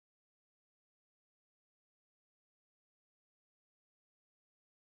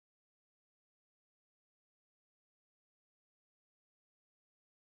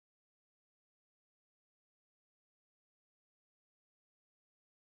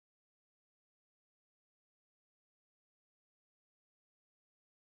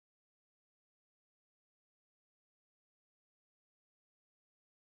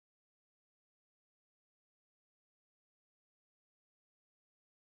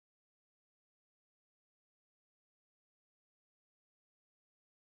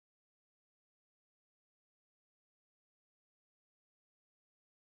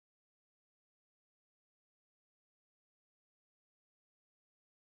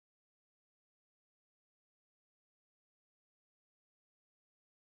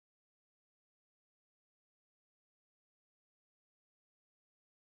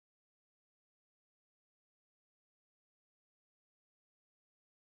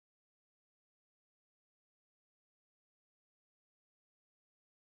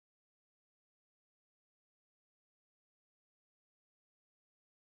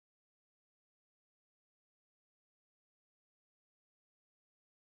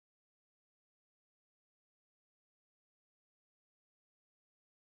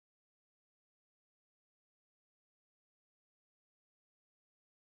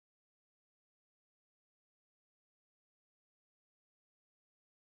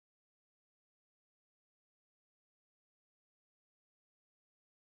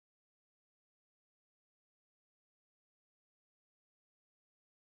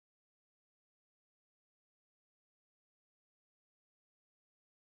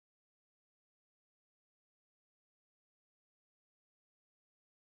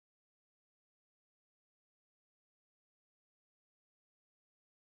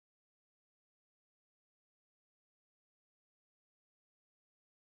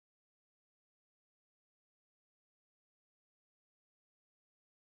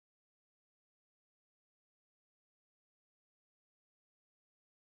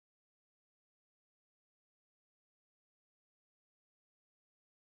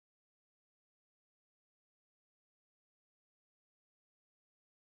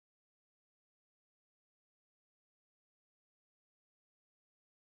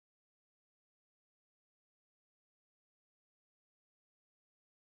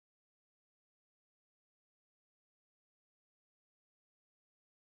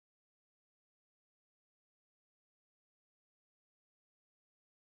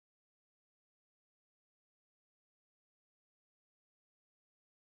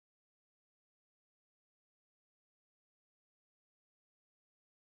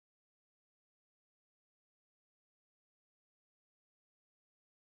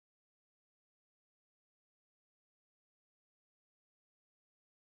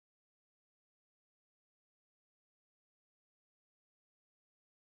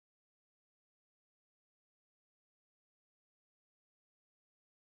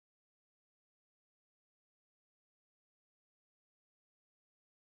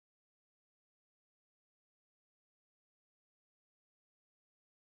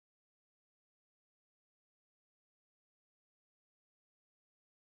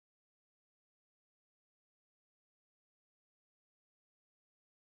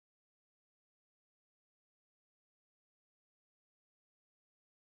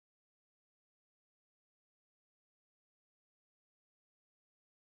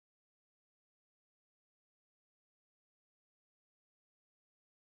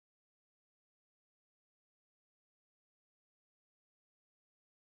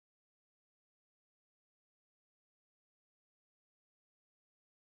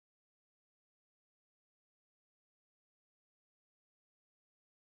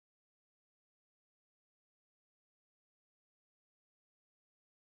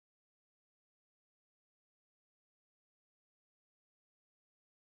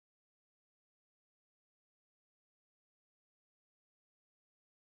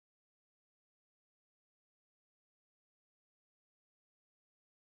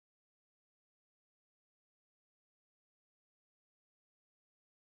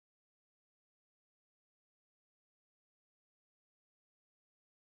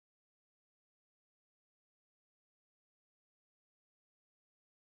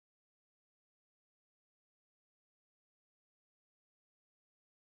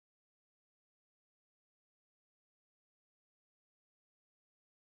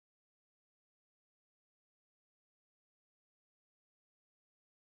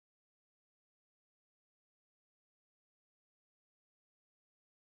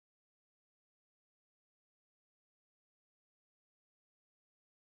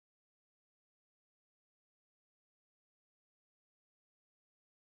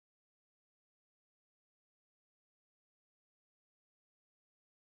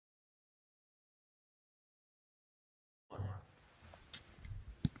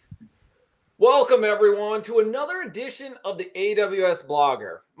Welcome, everyone, to another edition of the AWS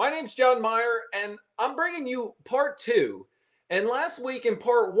Blogger. My name's John Myer, and I'm bringing you part two. And last week in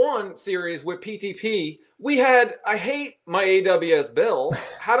part one series with PTP, we had, I hate my AWS bill.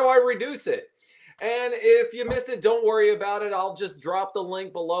 How do I reduce it? And if you missed it, don't worry about it. I'll just drop the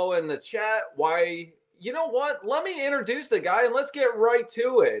link below in the chat. You know what? Let me introduce the guy and let's get right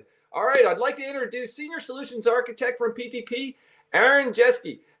to it. All right, I'd like to introduce Senior Solutions Architect from PTP,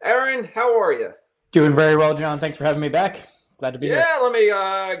 Jeskey. Aaron, how are you? Doing very well, John. Thanks for having me back. Glad to be here. Yeah, let me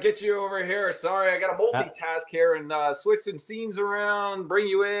get you over here. Sorry, I got to multitask here and switch some scenes around, bring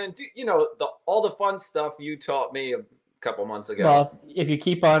you in. All the fun stuff you taught me a couple months ago. Well, if you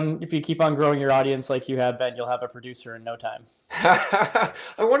keep on growing your audience like you have been, you'll have a producer in no time. I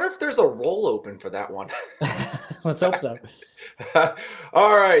wonder if there's a role open for that one. Let's hope so.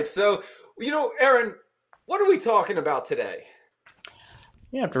 All right, so Aaron, what are we talking about today?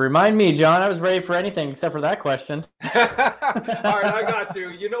 You have to remind me, John. I was ready for anything except for that question. All right, I got you.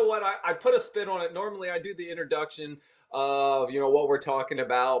 You know what? I put a spin on it. Normally, I do the introduction of what we're talking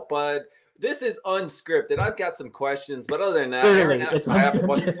about, but this is unscripted. I've got some questions, but other than that, Clearly, I have a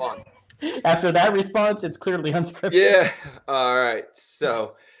bunch of fun. After that response, it's clearly unscripted. Yeah. All right.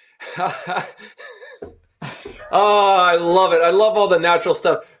 So. Oh, I love it. I love all the natural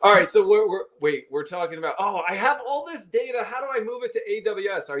stuff. All right, so we're talking about, I have all this data. How do I move it to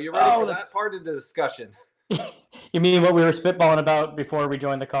AWS? Are you ready for that part of the discussion? You mean what we were spitballing about before we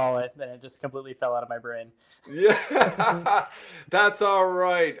joined the call? It just completely fell out of my brain. Yeah, that's all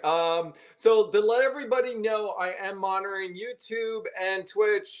right. So to let everybody know, I am monitoring YouTube and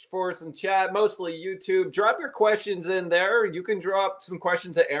Twitch for some chat, mostly YouTube. Drop your questions in there. You can drop some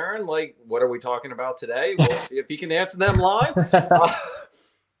questions to Aaron, like, what are we talking about today? We'll see if he can answer them live.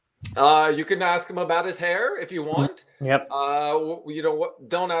 You can ask him about his hair if you want. Yep.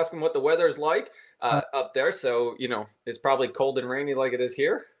 Don't ask him what the weather's like up there. So, it's probably cold and rainy like it is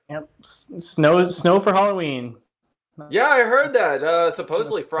here. Yep. Snow for Halloween. Yeah, I heard that.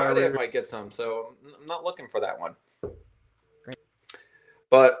 Supposedly Friday I might get some. So I'm not looking for that one.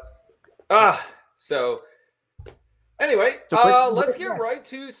 But, so anyway, let's get right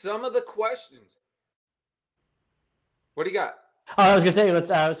to some of the questions. What do you got? I was gonna say, let's.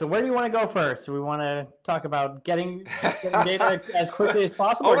 So, where do you want to go first? Do we want to talk about getting data as quickly as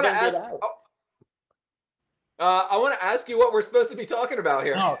possible? I want to ask you what we're supposed to be talking about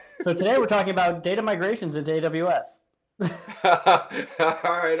here. So today we're talking about data migrations into AWS.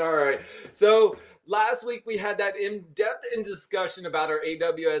 All right. So last week we had that in-depth discussion about our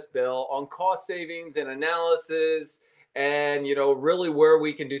AWS bill on cost savings and analysis, and really where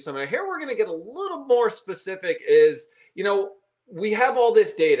we can do something. Here we're going to get a little more specific. We have all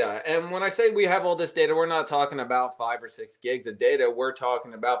this data. And when I say we have all this data, we're not talking about 5 or 6 gigs of data. We're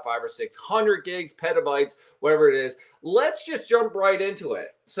talking about 500 or 600 gigs, petabytes, whatever it is. Let's just jump right into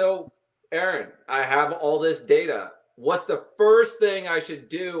it. So, Aaron, I have all this data. What's the first thing I should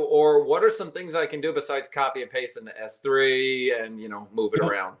do? Or what are some things I can do besides copy and paste in the S3 and, move it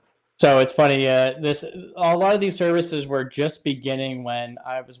around? So it's funny, a lot of these services were just beginning when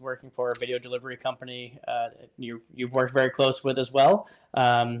I was working for a video delivery company. You've worked very close with as well.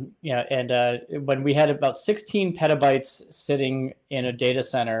 When we had about 16 petabytes sitting in a data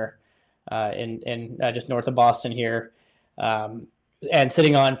center in just north of Boston here, and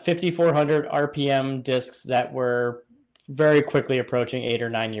sitting on 5,400 RPM disks that were very quickly approaching 8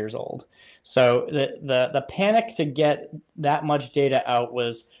 or 9 years old. So the panic to get that much data out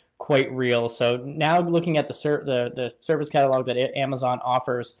was quite real. So now looking at the service catalog that Amazon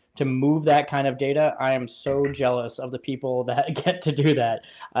offers to move that kind of data, I am so jealous of the people that get to do that.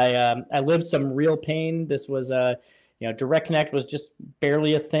 I lived some real pain. This was Direct Connect was just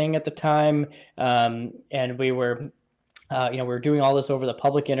barely a thing at the time, and we were doing all this over the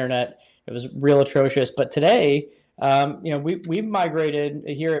public internet. It was real atrocious. But today, we've migrated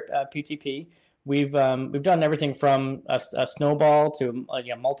here at PTP. We've done everything from a snowball to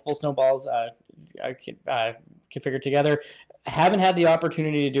multiple snowballs configured together. Haven't had the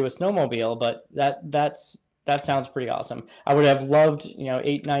opportunity to do a snowmobile, but that sounds pretty awesome. I would have loved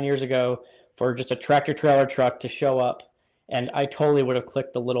 8-9 years ago for just a tractor trailer truck to show up, and I totally would have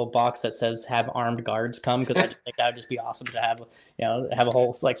clicked the little box that says have armed guards come, because I just think that would just be awesome to have have a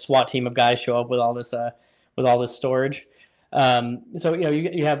whole SWAT team of guys show up with all this storage. So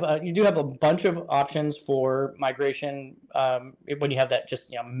you do have a bunch of options for migration when you have that just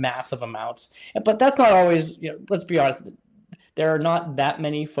massive amounts, but that's not always, let's be honest, there are not that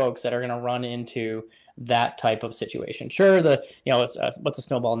many folks that are going to run into that type of situation. Sure, what's a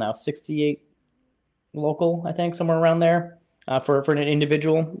snowball now, 68 local, I think, somewhere around there for an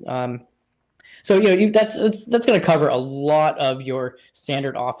individual. So that's going to cover a lot of your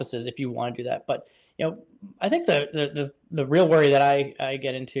standard offices if you want to do that. But I think the real worry that I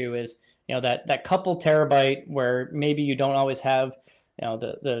get into is that couple terabyte where maybe you don't always have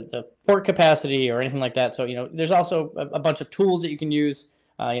the port capacity or anything like that. So there's also a bunch of tools that you can use,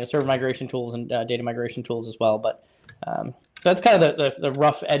 server migration tools and data migration tools as well. But that's kind of the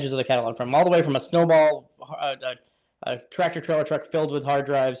rough edges of the catalog, from all the way from a snowball, a tractor trailer truck filled with hard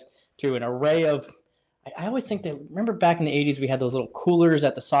drives, to an array of. I always think that, remember back in the 80s we had those little coolers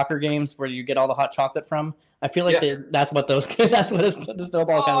at the soccer games where you get all the hot chocolate from. I feel like that's what the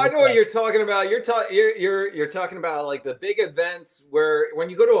snowball. Oh, I know what you're talking about. You're talking about like the big events where when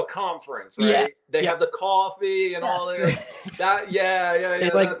you go to a conference, right? They have the coffee and all that.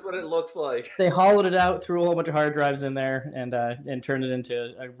 That's what it looks like. They hollowed it out, threw a whole bunch of hard drives in there, and turned it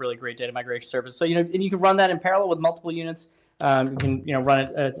into a really great data migration service. So and you can run that in parallel with multiple units. You can run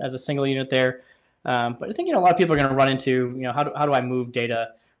it as a single unit there. But I think a lot of people are going to run into how do I move data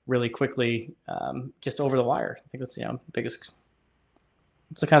really quickly just over the wire. I think that's biggest.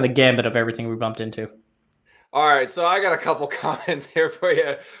 It's the kind of the gambit of everything we bumped into. All right, so I got a couple comments here for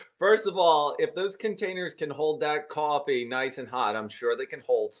you. First of all, if those containers can hold that coffee nice and hot, I'm sure they can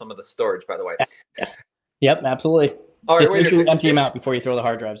hold some of the storage. By the way. Yes. Yep. Absolutely. All right, just make sure you empty them out before you throw the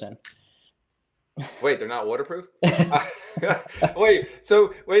hard drives in. Wait, they're not waterproof? Is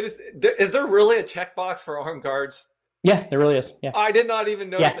there really a checkbox for armed guards? Yeah, there really is. Yeah. I did not even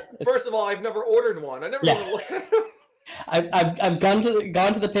know that. First of all, I've never ordered one. I never even looked at them. I've gone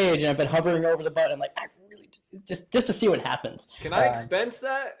to the page and I've been hovering over the button. I'm like, I really just to see what happens. Can I expense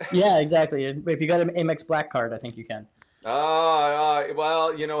that? Yeah, exactly. If you got an Amex Black card, I think you can. Well,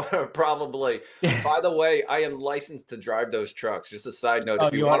 probably. By the way, I am licensed to drive those trucks. Just a side note.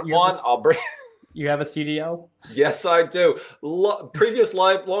 If you want one, I'll bring. You have a CDL? Yes, I do. Previous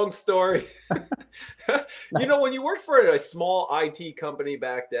life, long story. Nice. When you worked for a small IT company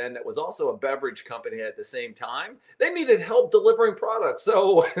back then that was also a beverage company at the same time, they needed help delivering products.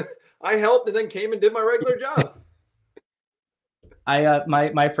 So I helped and then came and did my regular job.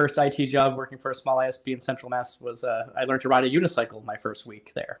 My first IT job working for a small ISP in Central Mass was I learned to ride a unicycle my first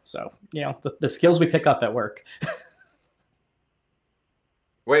week there. So, the skills we pick up at work.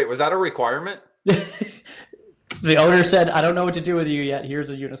 Wait, was that a requirement? The owner said, "I don't know what to do with you yet.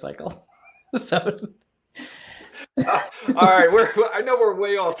 Here's a unicycle." So, all right, I know we're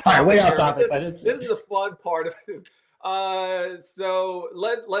way off topic. All right, way off topic. This is the fun part of it. So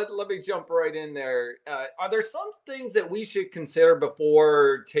let me jump right in there. Are there some things that we should consider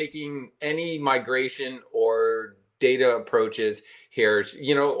before taking any migration or data approaches here?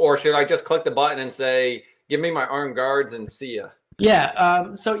 Or should I just click the button and say, "Give me my armed guards" and see ya?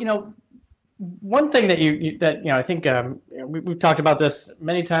 Yeah. So one thing that I think we've talked about this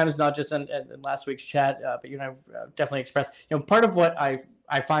many times, not just in last week's chat, but definitely expressed. Part of what I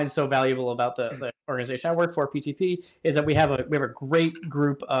find so valuable about the organization I work for, PTP, is that we have a great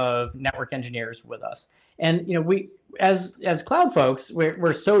group of network engineers with us, and we as cloud folks,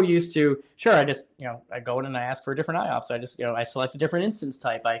 we're so used to, sure, I just I go in and I ask for a different IOPS. I just I select a different instance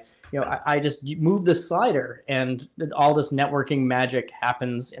type. I just move the slider, and all this networking magic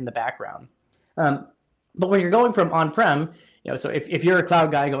happens in the background. But when you're going from on-prem, so if you're a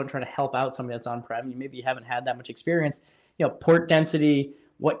cloud guy going trying to help out somebody that's on-prem, you haven't had that much experience. Port density,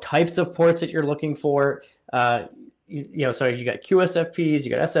 what types of ports that you're looking for. So you got QSFPs,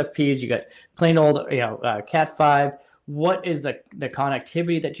 you got SFPs, you got plain old Cat5. What is the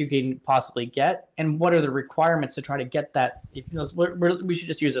connectivity that you can possibly get, and what are the requirements to try to get that? We should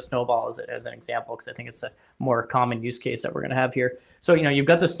just use a snowball as an example, because I think it's a more common use case that we're going to have here. So you've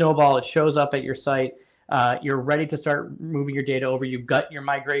got the snowball, it shows up at your site, you're ready to start moving your data over. You've got your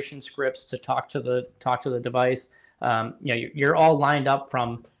migration scripts to talk to the device. You're all lined up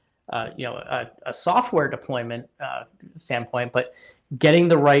from a software deployment standpoint, but getting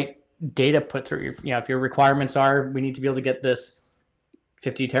the right data put through if your requirements are, we need to be able to get this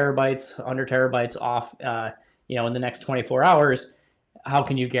 50 terabytes, 100 terabytes off, in the next 24 hours. How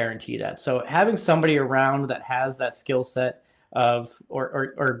can you guarantee that? So having somebody around that has that skill set of,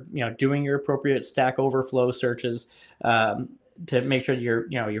 or doing your appropriate Stack Overflow searches to make sure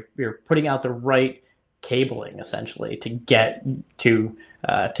you're putting out the right cabling essentially to get to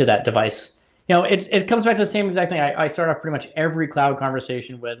that device. It comes back to the same exact thing. I start off pretty much every cloud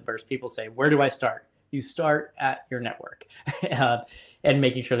conversation with, versus people say, where do I start? You start at your network and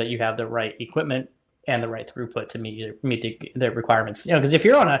making sure that you have the right equipment and the right throughput to meet the requirements. Because if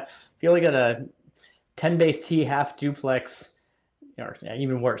you only got a 10 base T half duplex, or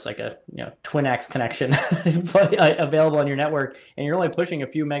even worse, like a twin X connection available on your network, and you're only pushing a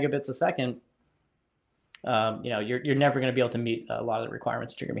few megabits a second, you're never going to be able to meet a lot of the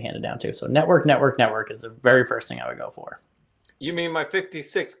requirements that you're going to be handed down to. So network is the very first thing I would go for. You mean my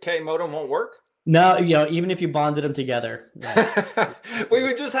 56K modem won't work? No, even if you bonded them together. We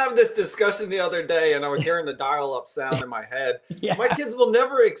were just having this discussion the other day, and I was hearing the dial-up sound in my head. Yeah. My kids will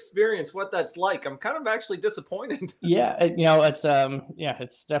never experience what that's like. I'm kind of actually disappointed. Yeah, it's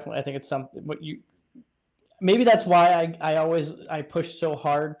it's definitely. I think it's something. Maybe that's why I push so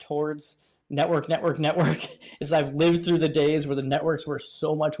hard towards network. Is I've lived through the days where the networks were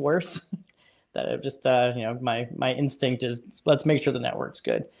so much worse that I've just my instinct is let's make sure the network's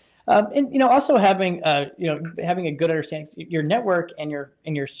good. And also having having a good understanding of your network and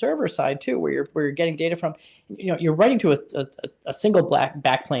your server side too, where you're getting data from. You're writing to a single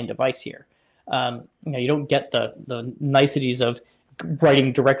backplane device here. You don't get the niceties of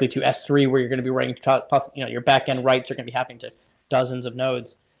writing directly to S3, where you're going to be writing your backend writes are going to be happening to dozens of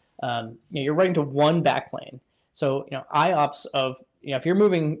nodes. You're writing to one backplane. So IOPS of if you're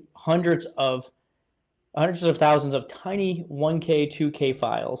moving hundreds of thousands of tiny 1K, 2K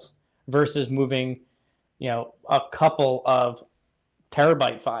files versus moving, a couple of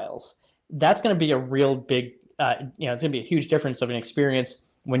terabyte files, that's going to be a real big, it's going to be a huge difference of an experience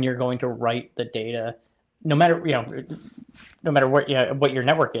when you're going to write the data, no matter what your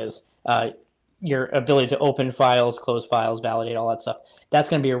network is, your ability to open files, close files, validate, all that stuff. That's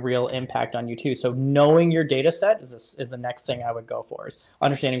going to be a real impact on you too. So knowing your data set is the next thing I would go for, is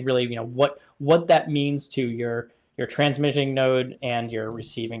understanding really, what that means to your transmitting node and your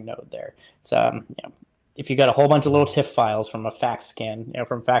receiving node there. So, if you got a whole bunch of little TIFF files from a fax scan,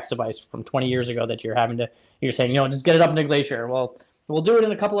 from a fax device from 20 years ago that you're saying, just get it up into Glacier. Well, we'll do it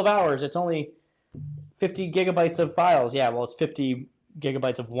in a couple of hours. It's only 50 gigabytes of files. Yeah, well, it's 50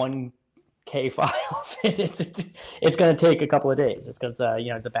 gigabytes of 1K files. It's going to take a couple of days. It's because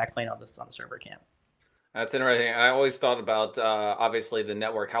the backplane on the server can't. That's interesting. I always thought about obviously the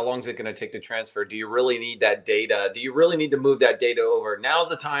network. How long is it going to take to transfer? Do you really need that data? Do you really need to move that data over? Now's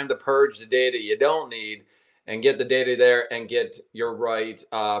the time to purge the data you don't need and get the data there and get your right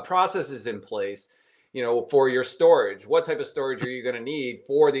processes in place. For your storage. What type of storage are you going to need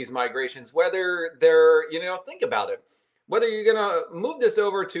for these migrations? Whether they're, think about it. Whether you're going to move this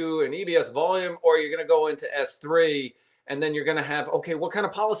over to an EBS volume or you're going to go into S3, and then you're going to have, okay, what kind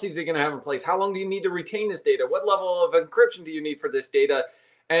of policies are you going to have in place? How long do you need to retain this data? What level of encryption do you need for this data?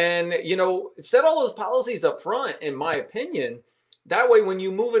 And, set all those policies up front, in my opinion. That way, when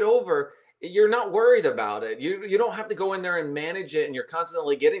you move it over, you're not worried about it. You don't have to go in there and manage it, and you're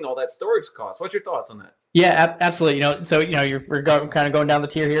constantly getting all that storage cost. What's your thoughts on that? Yeah, absolutely. We're kind of going down the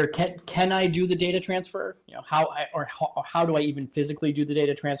tier here. Can I do the data transfer? How do I even physically do the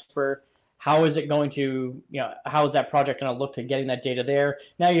data transfer? How is it going to, how is that project going to look to getting that data there?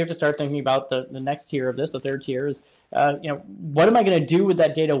 Now you have to start thinking about the next tier of this. The third tier is, what am I going to do with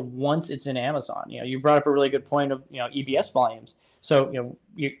that data once it's in Amazon? You brought up a really good point of, EBS volumes. So,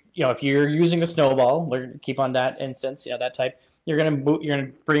 if you're using a Snowball, we're going to keep on that instance, that type, you're going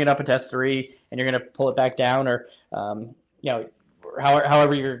to bring it up into S3 and you're going to pull it back down, or,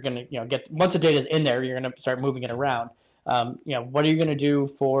 however you're going to, get, once the data is in there, you're going to start moving it around. What are you going to do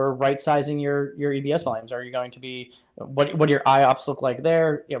for right sizing your EBS volumes? Are you going to be, what do your IOPS look like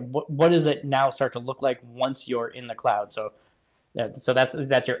there? What does it now start to look like once you're in the cloud? So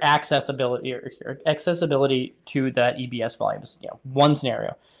that's your accessibility to that EBS volumes. One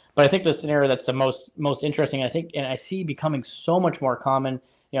scenario. But I think the scenario that's the most interesting, and I see becoming so much more common.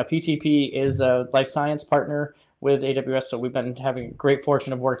 PTP is a life science partner with AWS, so we've been having great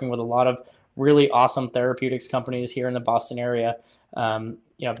fortune of working with a lot of really awesome therapeutics companies here in the Boston area.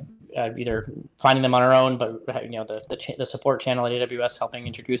 Either finding them on our own, but the support channel at AWS helping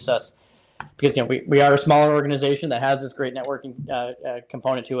introduce us, because we are a smaller organization that has this great networking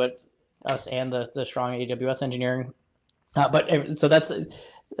component to it, us and the strong AWS engineering. So that's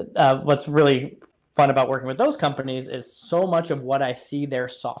what's really fun about working with those companies, is so much of what I see their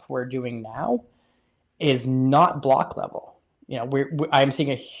software doing now is not block level. I'm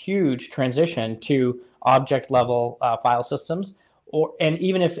seeing a huge transition to object level file systems, and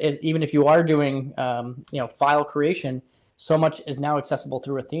even if you are doing file creation, so much is now accessible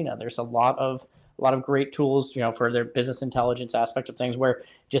through Athena. There's a lot of great tools for their business intelligence aspect of things, where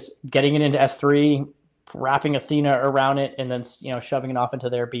just getting it into S3, wrapping Athena around it, and then shoving it off into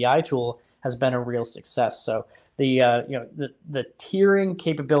their BI tool has been a real success. So the tiering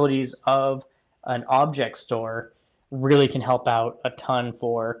capabilities of an object store really can help out a ton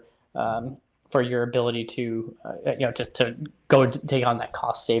for your ability to to go and take on that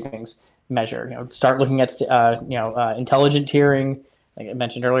cost savings measure. Start looking at intelligent tiering. Like I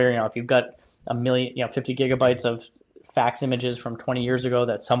mentioned earlier, if you've got a million, 50 gigabytes of fax images from 20 years ago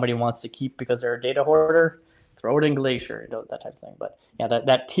that somebody wants to keep because they're a data hoarder, throw it in Glacier, that type of thing. But yeah,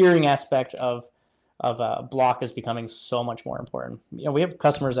 that tiering aspect of block is becoming so much more important. We have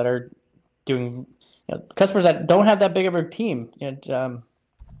customers that are doing, customers that don't have that big of a team.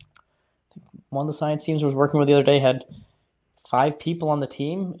 One of the science teams I was working with the other day had 5 people on the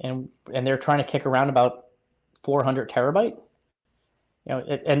team, and they're trying to kick around about 400 terabyte.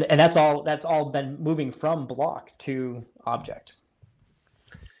 And that's all been moving from block to object.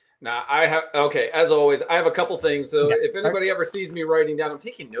 Now as always, I have a couple things. So if anybody ever sees me writing down, I'm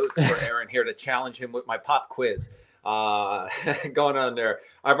taking notes for Aaron here to challenge him with my pop quiz going on there.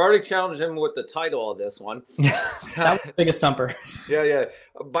 I've already challenged him with the title of this one. That was the biggest stumper. Yeah.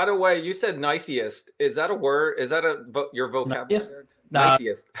 By the way, you said nicest. Is that a word? Is that your vocabulary?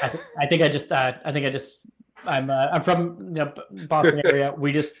 Nicest. I'm from Boston area.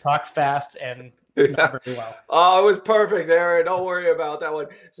 We just talk fast and not very well. Oh, it was perfect, Aaron. Don't worry about that one.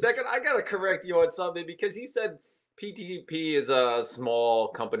 Second, I got to correct you on something because you said PTP is a small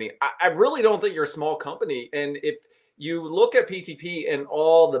company. I really don't think you're a small company. And if you look at PTP and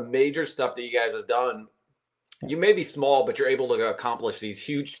all the major stuff that you guys have done, you may be small, but you're able to accomplish these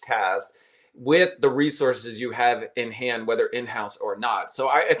huge tasks with the resources you have in hand, whether in-house or not. So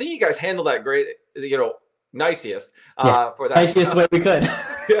I think you guys handle that great, nicest for that. Nicest way we could.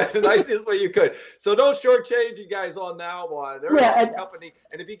 Yeah, the nicest way you could. So don't shortchange you guys on that one. They're a company,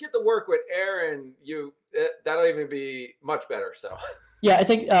 and if you get to work with Aaron, that'll even be much better. So yeah, I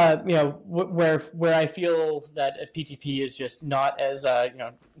think where I feel that PTP is just not as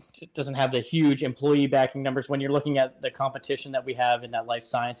it doesn't have the huge employee backing numbers. When you're looking at the competition that we have in that life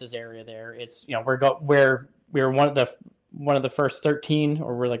sciences area, there it's we're one of the first 13,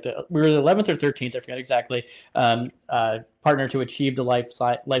 or we were the 11th or 13th, I forget exactly, partner to achieve the life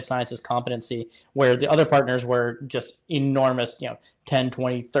sciences competency, where the other partners were just enormous, 10,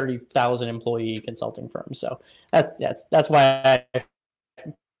 20, 30,000 employee consulting firms. So that's why I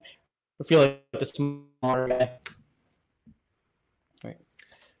feel like the smaller guy.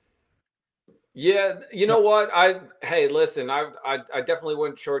 Yeah, you know what? Hey, listen, I definitely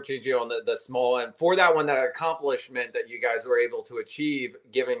wouldn't shortchange you on the small end. For that one, that accomplishment that you guys were able to achieve,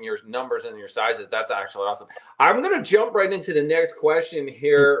 given your numbers and your sizes, that's actually awesome. I'm going to jump right into the next question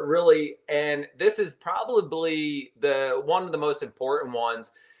here, really, and this is probably one of the most important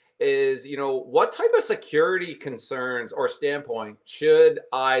ones. Is, what type of security concerns or standpoint should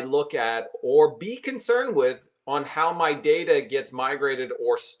I look at or be concerned with on how my data gets migrated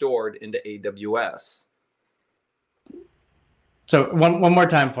or stored into AWS? So one more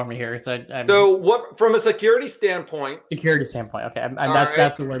time for me here. So what, from a security standpoint? Security standpoint. Okay,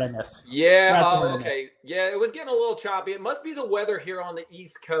 that's the word I missed. Yeah. Okay. Yeah, it was getting a little choppy. It must be the weather here on the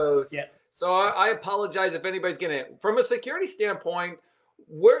East Coast. Yeah. So I apologize if anybody's getting it. From a security standpoint,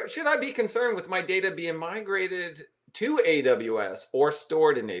 where should I be concerned with my data being migrated to AWS or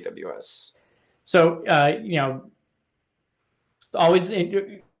stored in AWS? So, always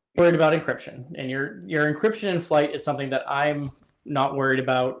worried about encryption, and your encryption in flight is something that I'm not worried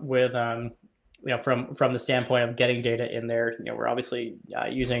about with, from the standpoint of getting data in there. We're obviously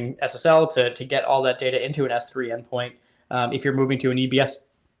using SSL to get all that data into an S3 endpoint. If you're moving to an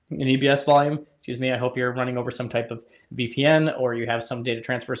EBS volume, I hope you're running over some type of VPN, or you have some data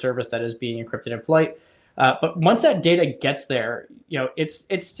transfer service that is being encrypted in flight. But once that data gets there,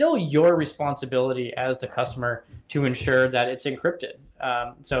 it's still your responsibility as the customer to ensure that it's encrypted.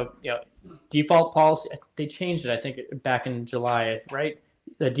 So default policy, they changed it, I think, back in July, right?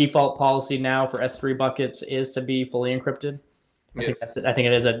 The default policy now for S3 buckets is to be fully encrypted. Yes. I think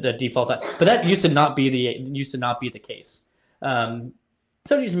it is a default, but that used to not be the case.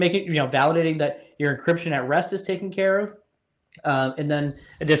 So just making, validating that your encryption at rest is taken care of, and then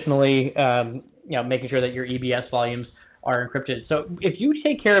additionally, making sure that your EBS volumes are encrypted. So if you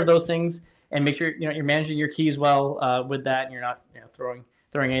take care of those things and make sure you're managing your keys well with that, and you're not throwing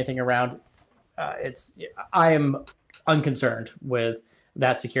anything around, I am unconcerned with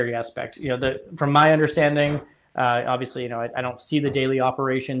that security aspect. From my understanding, obviously, I don't see the daily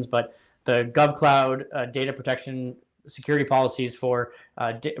operations, but the GovCloud data protection security policies for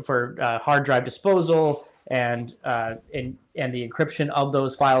hard drive disposal and the encryption of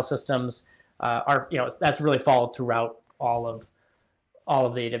those file systems are that's really followed throughout all of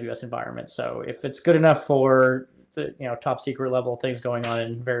the AWS environments. So if it's good enough for the top secret level things going on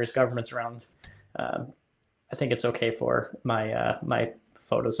in various governments around, I think it's okay for my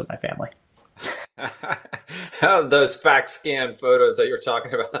photos of my family. Those fact scan photos that you're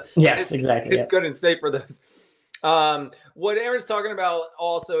talking about. Yes, exactly. It's good and safe for those. What Aaron's talking about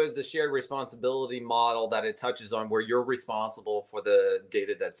also is the shared responsibility model that it touches on, where you're responsible for the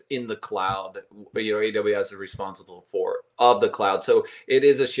data that's in the cloud. You know, AWS is responsible for of the cloud, so it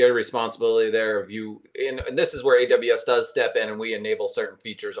is a shared responsibility there of you. And this is where AWS does step in, and we enable certain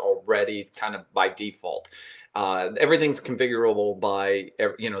features already, kind of by default. Everything's configurable by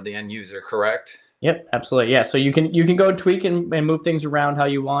the end user, correct? Yep, absolutely. Yeah, so you can go tweak and move things around how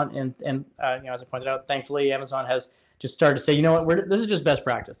you want, and as I pointed out, thankfully Amazon has just started to say, you know what, this is just best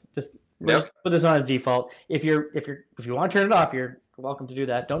practice. We're just put this on as default. If you want to turn it off, you're welcome to do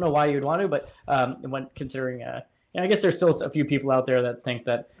that. Don't know why you'd want to, but when considering, I guess there's still a few people out there that think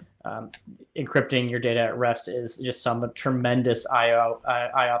that encrypting your data at rest is just some tremendous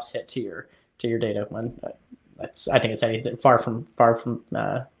IOPS hit to your data. When I think it's anything far from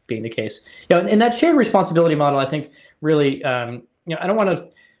being the case. In that shared responsibility model, I think really, I don't want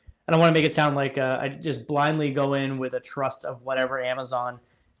to make it sound like I just blindly go in with a trust of whatever Amazon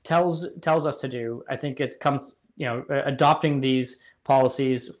tells us to do. I think it comes, adopting these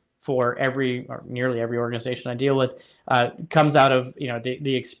policies for every or nearly every organization I deal with comes out of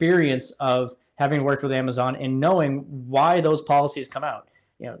the experience of having worked with Amazon and knowing why those policies come out.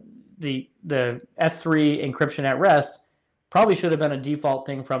 The S3 encryption at rest probably should have been a default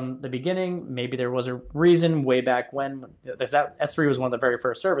thing from the beginning. Maybe there was a reason way back when. That S3 was one of the very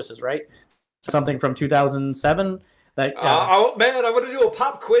first services, right? Something from 2007. Oh man, I want to do a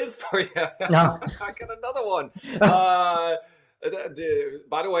pop quiz for you. No. I got another one.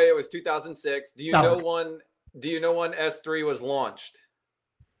 By the way, it was 2006. Do you know when S3 was launched?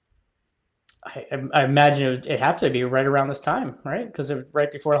 I imagine it had to be right around this time, right? Because it was right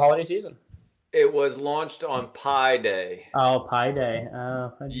before the holiday season. It was launched on Pi Day. Oh, Pi Day.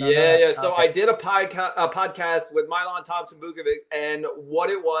 Yeah. So I did a podcast with Milan Thompson-Bukovic, and what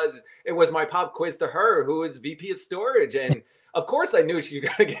it was my pop quiz to her, who is VP of storage. And of course I knew she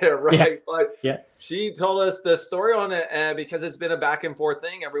got to get it right, but she told us the story on it, and because it's been a back and forth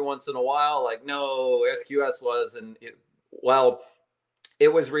thing every once in a while, like, no, SQS was, and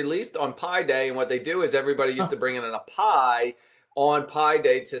it was released on Pi Day, and what they do is everybody used to bring in a pie on Pi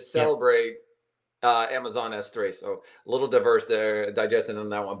Day to celebrate Amazon S3. So a little diverse there, digesting on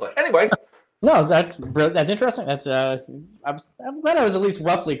that one. But anyway. No, that's interesting. That's I'm glad I was at least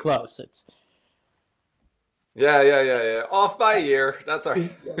roughly close. It's yeah. Off by a year. That's all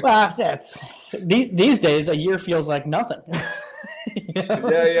right. Well, these days a year feels like nothing.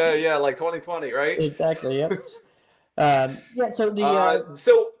 Yeah. Like 2020, right? Exactly. Yeah. So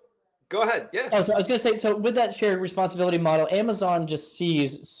go ahead. Yeah. Oh, so I was going to say, so with that shared responsibility model, Amazon just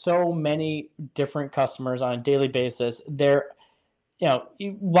sees so many different customers on a daily basis.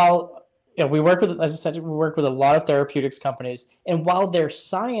 While we work with, as I said, we work with a lot of therapeutics companies, and while their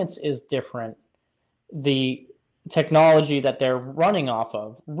science is different, the technology that they're running off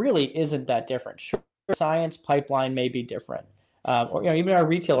of really isn't that different. Sure, science pipeline may be different, or even our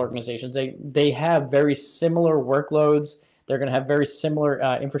retail organizations, they have very similar workloads. They're going to have very similar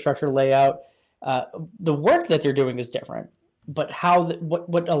infrastructure layout. The work that they're doing is different, but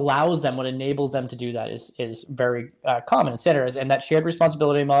what allows them, what enables them to do that is very common and standardized. And that shared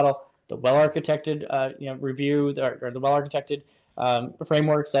responsibility model, the well-architected review, or the well-architected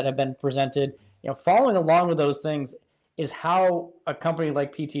frameworks that have been presented, following along with those things is how a company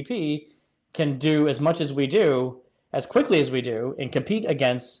like PTP can do as much as we do, as quickly as we do, and compete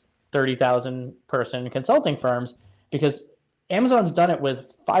against 30,000 person consulting firms, because Amazon's done it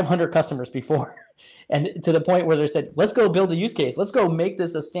with 500 customers before, and to the point where they said, let's go build a use case. Let's go make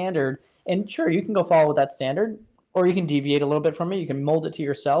this a standard. And sure, you can go follow that standard, or you can deviate a little bit from it. You can mold it to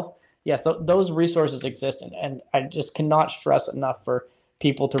yourself. Yes, those resources exist. And I just cannot stress enough for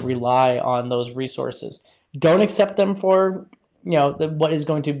people to rely on those resources. Don't accept them for, what is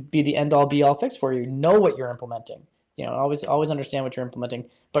going to be the end all be all fix for you. Know what you're implementing. Always understand what you're implementing,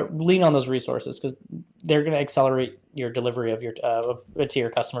 but lean on those resources, because they're going to accelerate your delivery to your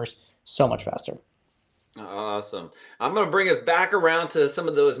customers so much faster. Awesome. I'm going to bring us back around to some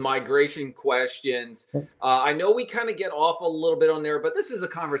of those migration questions. I know we kind of get off a little bit on there, but this is a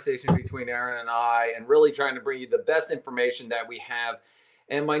conversation between Aaron and I, and really trying to bring you the best information that we have.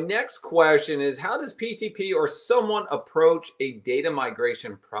 And my next question is, how does PTP or someone approach a data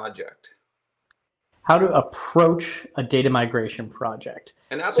migration project? How to approach a data migration project.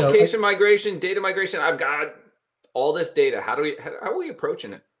 An application migration, data migration. I've got all this data. How are we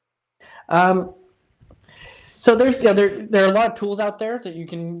approaching it? So there are a lot of tools out there that you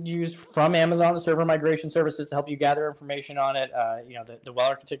can use from Amazon, the server migration services, to help you gather information on it. The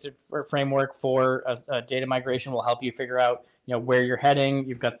well-architected framework for a data migration will help you figure out where you're heading.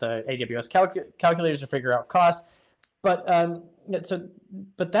 You've got the AWS calculators to figure out costs. But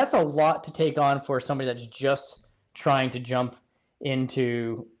but that's a lot to take on for somebody that's just trying to jump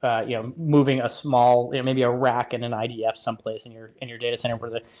into moving a small, maybe a rack in an IDF someplace in your data center where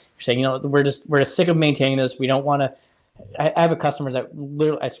you're saying, we're just sick of maintaining this. We don't want to. I have a customer that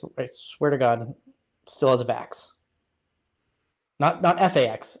literally, I swear to God, still has a VAX, not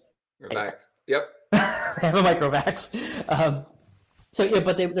FAX. VAX. Yep. They have a micro VAX. So yeah,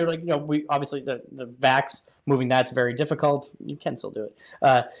 but they're like, we obviously the VAX moving that's very difficult. You can still do it,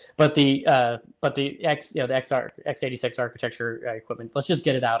 but the x86 architecture equipment. Let's just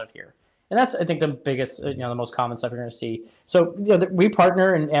get it out of here, and that's, I think, the biggest, the most common stuff you're going to see. So we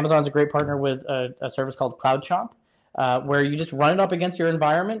partner, and Amazon's a great partner with a service called Cloud Chomp, where you just run it up against your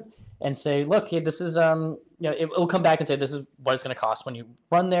environment and say, look, hey, this is it'll come back and say, this is what it's going to cost when you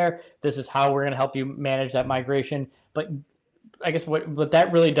run there. This is how we're going to help you manage that migration, but I guess what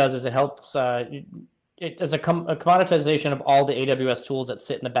that really does is it helps. It does a commoditization of all the AWS tools that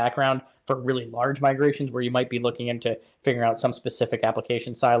sit in the background for really large migrations, where you might be looking into figuring out some specific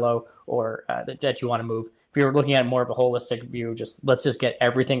application silo or that you want to move. If you're looking at more of a holistic view, let's just get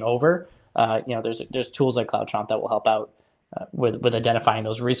everything over. There's tools like Cloud Chomp that will help out with identifying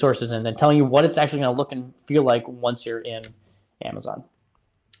those resources and then telling you what it's actually going to look and feel like once you're in Amazon.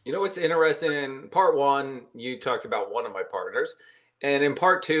 What's interesting, in part one, you talked about one of my partners. And in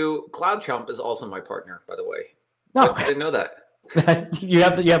part two, Cloud Chomp is also my partner, by the way. No, I didn't know that. You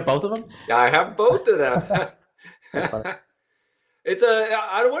have both of them? Yeah, I have both of them. I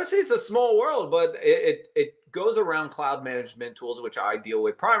don't want to say it's a small world, but it goes around cloud management tools, which I deal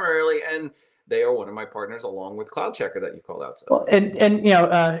with primarily, and they are one of my partners, along with Cloud Checker that you called out. So. Well, and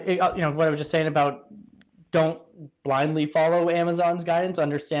what I was just saying about, don't blindly follow Amazon's guidance,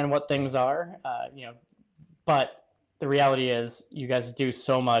 understand what things are, but the reality is you guys do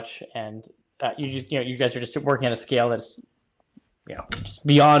so much, and you guys are just working at a scale that's, just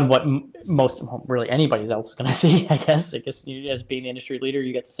beyond what most, really, anybody else is going to see. I guess you, as being the industry leader,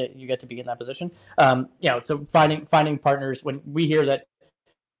 you get to be in that position. So finding partners, when we hear that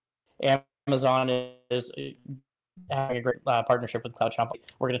Amazon is having a great partnership with Cloud Chomp,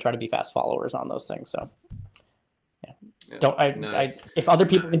 we're going to try to be fast followers on those things. So, nice. If other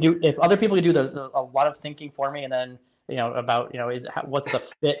people can do a lot of thinking for me, and then what's the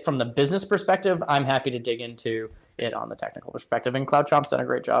fit from the business perspective, I'm happy to dig into it on the technical perspective. And Cloud Chomp's done a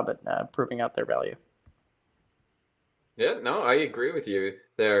great job at proving out their value. Yeah, no, I agree with you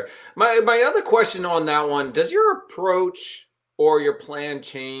there. My other question on that one: does your approach or your plan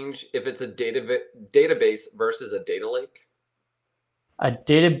change if it's a database versus a data lake? A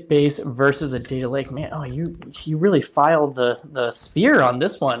database versus a data lake, man. Oh, you really filed the spear on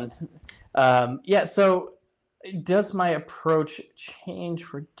this one. So does my approach change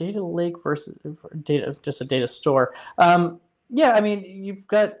for data lake versus just a data store? You've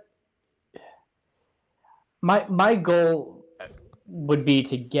got my goal would be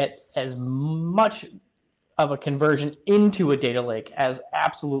to get as much of a conversion into a data lake as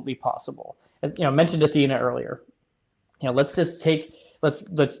absolutely possible. As mentioned Athena earlier, let's take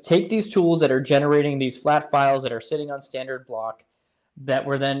these tools that are generating these flat files that are sitting on standard block, that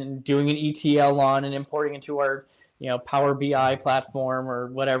we're then doing an ETL on and importing into our Power BI platform or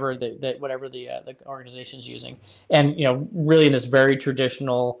whatever the organization's using, and really in this very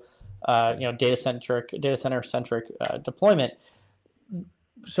traditional data center centric deployment.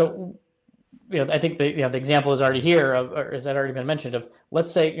 So I think the example is already here, or has that already been mentioned, of,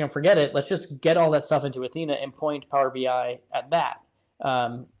 let's say, forget it, let's just get all that stuff into Athena and point Power BI at that.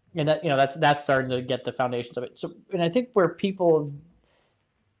 And that that's starting to get the foundations of it. So, and I think where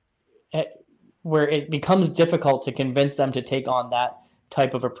it becomes difficult to convince them to take on that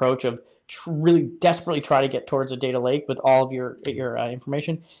type of approach of really desperately try to get towards a data lake with all of your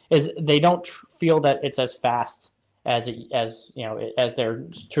information, is they don't feel that it's as fast as their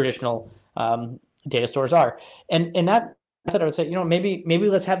traditional data stores are. And that method, I would say, maybe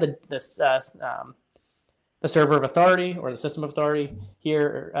let's have the server of authority or the system of authority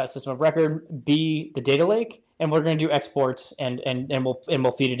here, system of record, be the data lake, and we're going to do exports and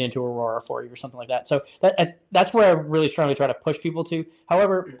we'll feed it into Aurora for you or something like that. So that's where I really strongly try to push people to.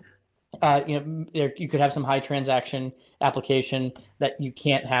 However, you could have some high transaction application that you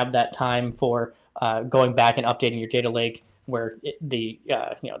can't have that time for going back and updating your data lake, where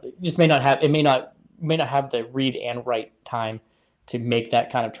just may not have the read and write time to make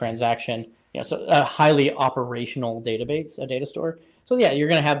that kind of transaction. So a highly operational database, a data store. So yeah, you're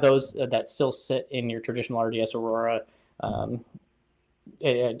going to have those that still sit in your traditional RDS Aurora,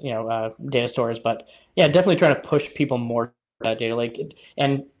 data stores. But yeah, definitely trying to push people more data lake.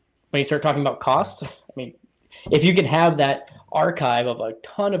 And when you start talking about cost, I mean, if you can have that archive of a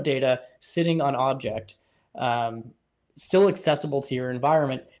ton of data sitting on object, still accessible to your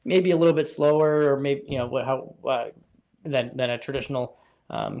environment, maybe a little bit slower, or maybe than a traditional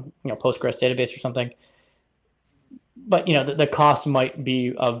Postgres database or something. But the cost might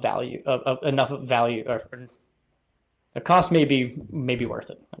be of value, of enough value, or the cost may be worth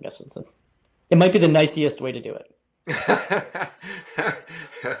it. I guess it might be the nicest way to do it.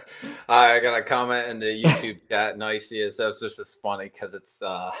 I got a comment in the YouTube chat. Nicest. That's just funny because it's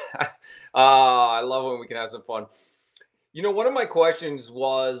I love when we can have some fun. One of my questions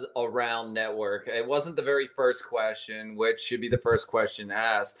was around network. It wasn't the very first question, which should be the first question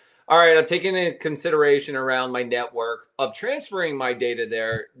asked. All right, I'm taking into consideration around my network of transferring my data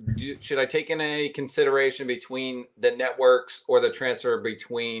there. Should I take in a consideration between the networks or the transfer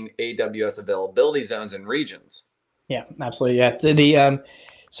between AWS availability zones and regions? Yeah, absolutely. Yeah.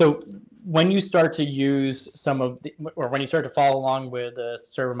 So when you start to use or when you start to follow along with the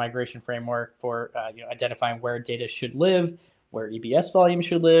server migration framework for identifying where data should live, where EBS volume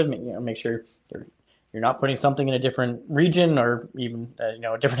should live, make sure you're not putting something in a different region or even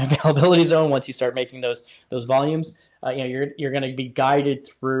a different availability zone. Once you start making those volumes, you're going to be guided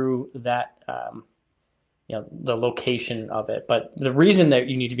through that the location of it. But the reason that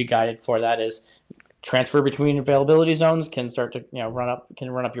you need to be guided for that is transfer between availability zones can start to run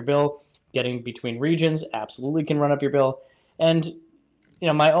up your bill. Getting between regions absolutely can run up your bill. And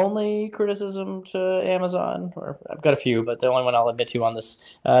my only criticism to Amazon, or I've got a few, but the only one I'll admit to on this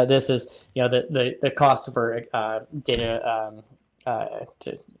is the cost for data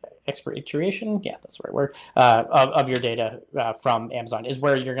to expatriation. Yeah, that's the right word. Of your data from Amazon is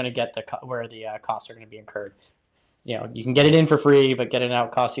where you're going to get where the costs are going to be incurred. You can get it in for free, but getting it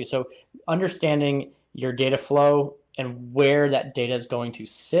out costs you. So understanding your data flow and where that data is going to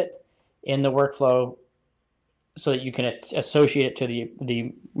sit in the workflow so that you can associate it to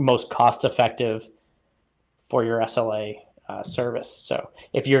the most cost effective for your SLA service. So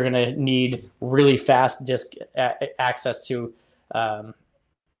if you're going to need really fast disk access to, like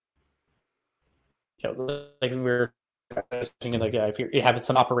we were thinking, like if you have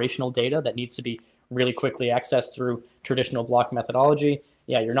some operational data that needs to be really quickly accessed through traditional block methodology,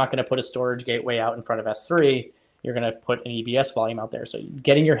 you're not going to put a storage gateway out in front of S3. You're going to put an EBS volume out there. So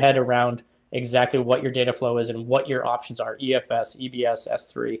getting your head around exactly what your data flow is and what your options are, EFS, EBS,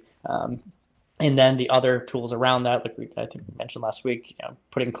 S3, and then the other tools around that, like I think we mentioned last week,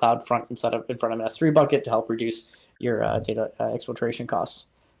 putting CloudFront in front of an S3 bucket to help reduce your data exfiltration costs.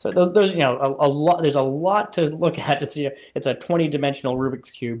 So there's a lot. There's a lot to look at. It's a 20-dimensional Rubik's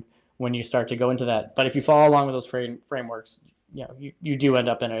cube when you start to go into that. But if you follow along with those frameworks, you do end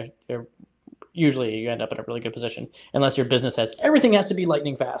up usually you end up in a really good position, unless your business everything has to be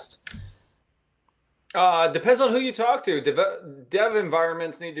lightning fast. Depends on who you talk to. Dev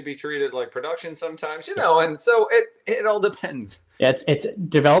environments need to be treated like production sometimes, and so it all depends. Yeah, it's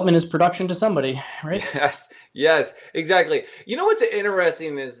development is production to somebody, right? Yes, exactly. What's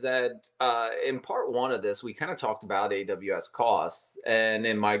interesting is that in part one of this, we kind of talked about AWS costs, and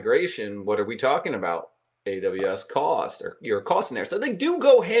in migration, what are we talking about? AWS costs or your costs in there. So they do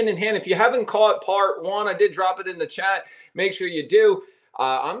go hand in hand. If you haven't caught part one, I did drop it in the chat. Make sure you do.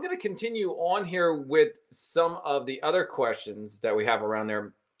 I'm going to continue on here with some of the other questions that we have around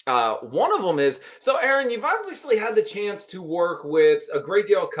there. One of them is, so Aaron, you've obviously had the chance to work with a great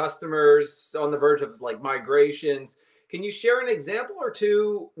deal of customers on the verge of like migrations. Can you share an example or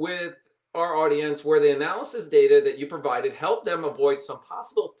two with our audience where the analysis data that you provided helped them avoid some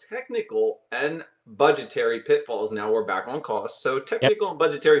possible technical and budgetary pitfalls? Now we're back on cost. So technical and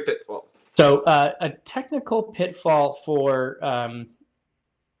budgetary pitfalls. So a technical pitfall for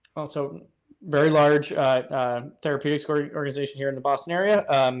also very large therapeutics organization here in the Boston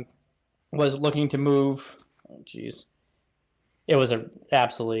area was looking to move. Oh, geez. It was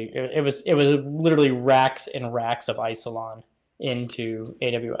it was literally racks and racks of Isilon into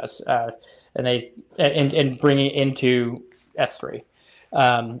AWS, and bringing it into S3,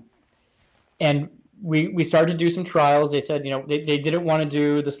 and we started to do some trials. They said they didn't want to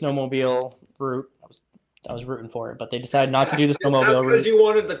do the snowmobile route. I was rooting for it, but they decided not to do the snowmobile route. That's because you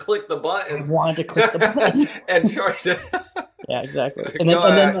wanted to click the button. I wanted to click the button and charge it. Yeah, exactly.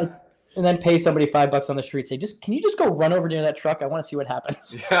 And then pay somebody $5 on the street. Say, can you just go run over near that truck? I want to see what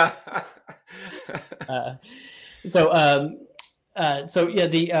happens. Yeah.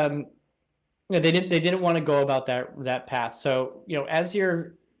 They didn't want to go about that path. So as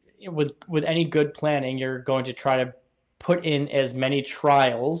you're with any good planning, you're going to try to put in as many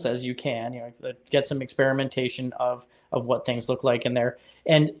trials as you can. Get some experimentation of of what things look like in there.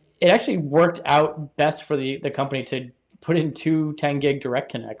 And it actually worked out best for the company to put in 2 10-gig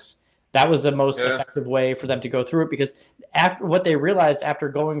direct connects. That was the most effective way for them to go through it, because after what they realized after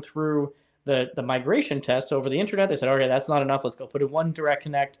going through the migration test over the internet, they said, okay, that's not enough. Let's go put in 1 direct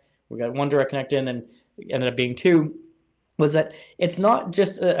connect. We got 1 direct connect in, and it ended up being 2. Was that it's not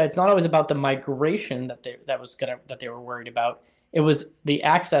always about the migration that they were worried about. It was the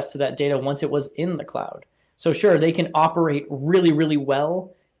access to that data once it was in the cloud. So sure, they can operate really, really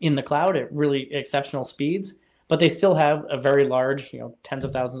well in the cloud at really exceptional speeds, but they still have a very large, tens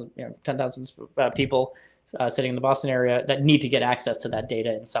of thousands, 10,000 people sitting in the Boston area that need to get access to that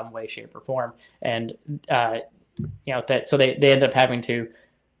data in some way, shape, or form. And so they end up having to,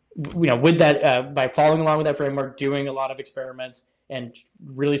 with that, by following along with that framework, doing a lot of experiments and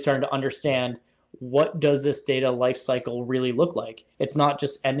really starting to understand, what does this data life cycle really look like? It's not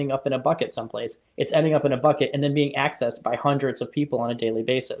just ending up in a bucket someplace. It's ending up in a bucket and then being accessed by hundreds of people on a daily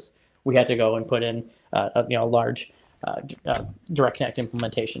basis. We had to go and put in a large direct connect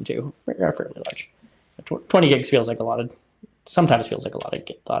implementation too, fairly large. 20 gigs sometimes feels like a lot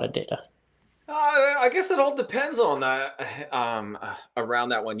of data. I guess it all depends on that. Around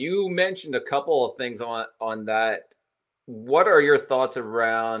that one, you mentioned a couple of things on that. What are your thoughts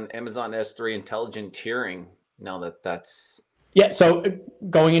around Amazon S3 intelligent tiering now that that's... Yeah, so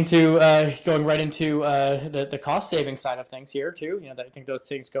going right into the cost saving side of things here too. I think those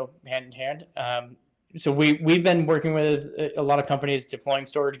things go hand in hand. So we've been working with a lot of companies deploying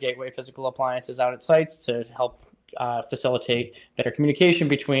storage gateway physical appliances out at sites to help facilitate better communication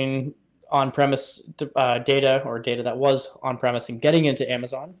between on-premise data, or data that was on-premise, and getting into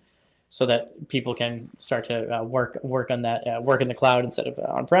Amazon, so that people can start to work on that, work in the cloud instead of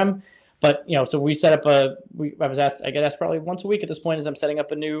on-prem. But so we set up I get asked probably once a week at this point, as I'm setting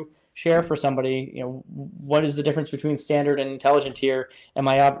up a new share for somebody, what is the difference between standard and intelligent tier? And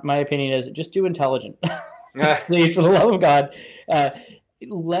my opinion is, just do intelligent. Please, for the love of God.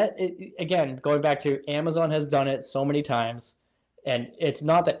 Again, going back to Amazon has done it so many times. And it's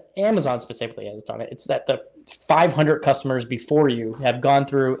not that Amazon specifically has done it. It's that the 500 customers before you have gone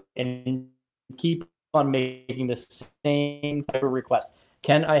through and keep on making the same type of request.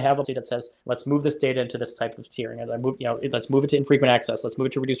 Can I have a policy that says, let's move this data into this type of tiering? Let's move it to infrequent access. Let's move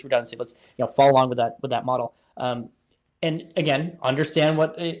it to reduced redundancy. Let's follow along with that model. And again, understand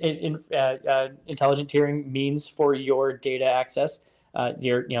what intelligent tiering means for your data access,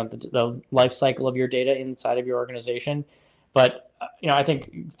 the life cycle of your data inside of your organization. But I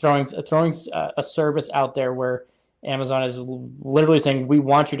think throwing a service out there where Amazon is literally saying, we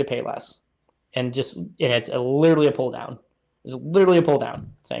want you to pay less, and it's literally a pull down. It's literally a pull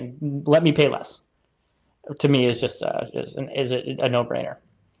down saying, let me pay less. To me, is just is a no brainer.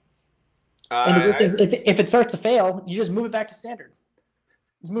 And if it starts to fail, you just move it back to standard.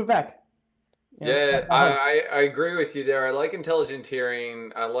 Just move it back. I agree with you there. I like intelligent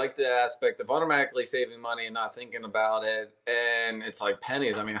tiering. I like the aspect of automatically saving money and not thinking about it. And it's like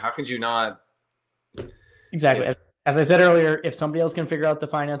pennies. I mean, how could you not? Exactly. As I said earlier, if somebody else can figure out the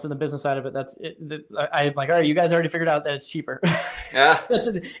finance and the business side of it, that's it. I'm like, all right, you guys already figured out that it's cheaper. Yeah.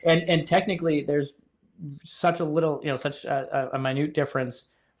 And technically, there's such a little, such a minute difference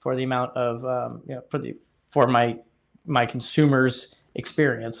for the amount of, for my consumers'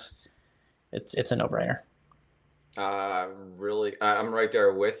 experience. It's a no-brainer. Really, I'm right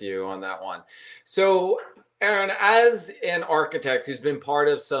there with you on that one. So, Aaron, as an architect who's been part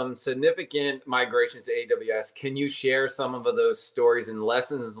of some significant migrations to AWS, can you share some of those stories and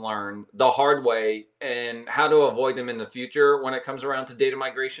lessons learned the hard way, and how to avoid them in the future when it comes around to data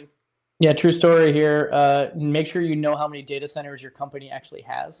migration? Yeah, true story here. Make sure you know how many data centers your company actually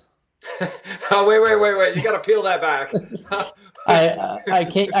has. Oh, wait. You got to peel that back.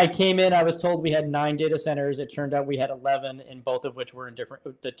 I came in, I was told we had 9 data centers. It turned out we had 11, and both of which were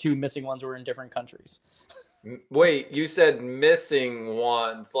the 2 missing ones were in different countries. Wait, you said missing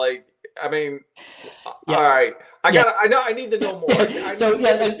ones. Like, I mean, yeah. All right. I need to know more.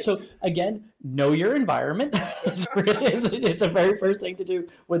 So again, know your environment. It's the very first thing to do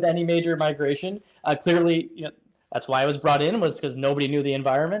with any major migration. Clearly, that's why I was brought in, was because nobody knew the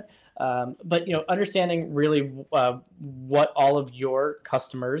environment. But understanding really what all of your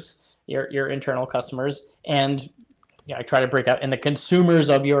customers, your internal customers, and I try to break out, and the consumers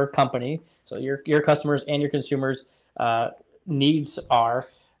of your company, so your customers and your consumers' needs are.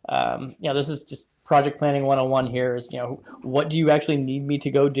 This is just project planning 101 here. Is what do you actually need me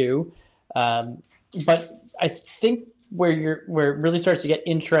to go do? But I think where it really starts to get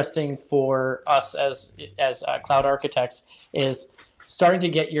interesting for us as cloud architects is starting to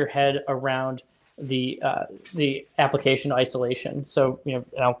get your head around the application isolation. So and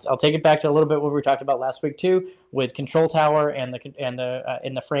I'll take it back to a little bit what we talked about last week too, with Control Tower and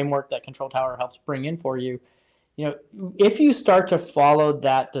the framework that Control Tower helps bring in for you. If you start to follow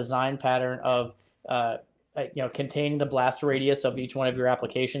that design pattern of containing the blast radius of each one of your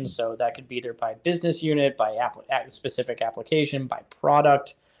applications, so that could be either by business unit, by specific application, by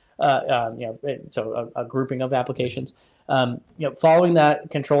product, so a grouping of applications. Following that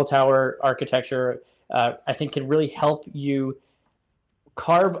Control Tower architecture, I think can really help you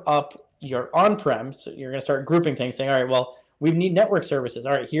carve up your on-prem. So you're going to start grouping things, saying, all right, well, we need network services.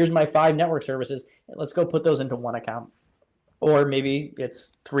 All right, here's my 5 network services. Let's go put those into one account. Or maybe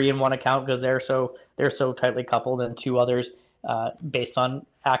it's 3 in one account because they're so tightly coupled, and 2 others based on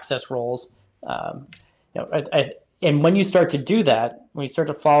access roles. And when you start to do that, when you start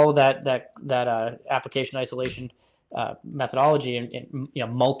to follow that application isolation methodology and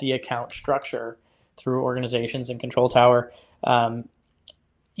multi-account structure through organizations and Control Tower,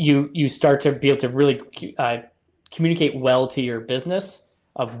 you start to be able to really communicate well to your business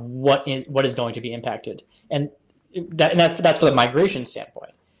of what is going to be impacted, and that's for the migration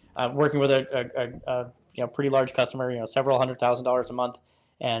standpoint. Working with a pretty large customer, several $100,000 a month,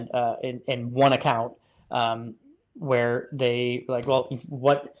 and in one account, where they like, well,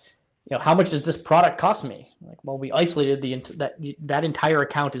 what, how much does this product cost me? Like, well, we isolated that entire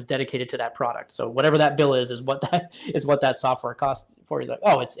account is dedicated to that product. So whatever that bill is what that software costs for you. Like,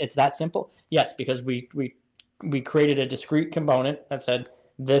 oh, it's that simple? Yes, because we created a discrete component that said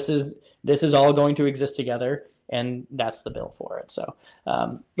this is all going to exist together, and that's the bill for it. So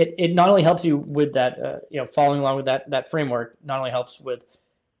it not only helps you with that, following along with that framework, not only helps with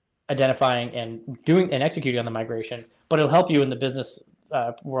identifying and doing and executing on the migration, but it'll help you in the business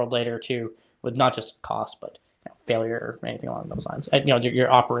world later too, with not just cost, but failure or anything along those lines. And,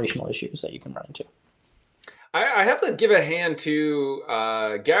 your operational issues that you can run into. I have to give a hand to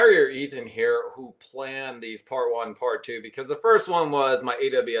Gary or Ethan here, who planned these part 1, part 2, because the first one was my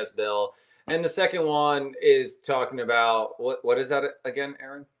AWS bill, and the second one is talking about what is that again,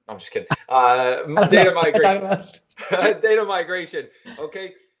 Aaron? I'm just kidding. Data migration. Data migration.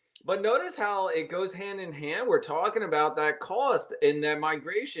 Okay. But notice how it goes hand in hand. We're talking about that cost in that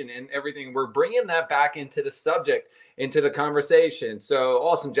migration and everything. We're bringing that back into the subject, into the conversation. So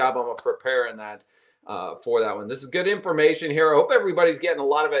awesome job on preparing that for that one. This is good information here. I hope everybody's getting a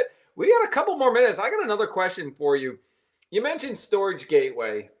lot of it. We got a couple more minutes. I got another question for you. You mentioned storage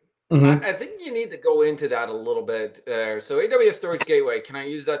gateway. Mm-hmm. I think you need to go into that a little bit there. So AWS Storage Gateway, can I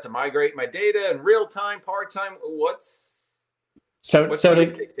use that to migrate my data in real time, part time? What's the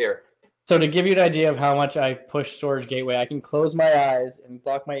use case here? So to give you an idea of how much I push Storage Gateway, I can close my eyes and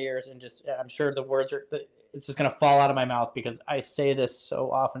block my ears and just, I'm sure the words it's just going to fall out of my mouth because I say this so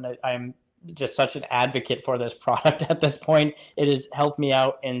often. I'm just such an advocate for this product at this point. It has helped me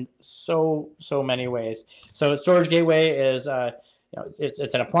out in so many ways. So Storage Gateway is,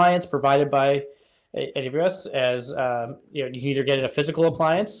 it's an appliance provided by AWS as, you can either get a physical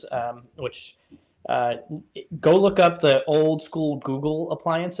appliance, which go look up the old school Google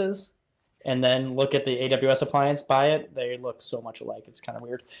appliances and then look at the AWS appliance, buy it. They look so much alike. It's kind of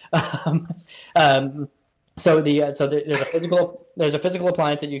weird. So there's a physical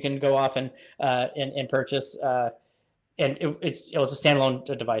appliance that you can go off and purchase, and it was a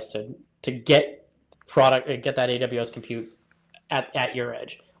standalone device to get that AWS compute at your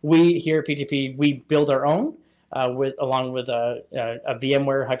edge. We here at PTP, we build our own along with a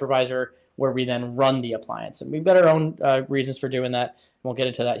VMware hypervisor where we then run the appliance, and we've got our own reasons for doing that. We'll get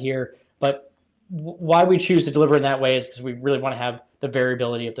into that here, but why we choose to deliver in that way is because we really want to have the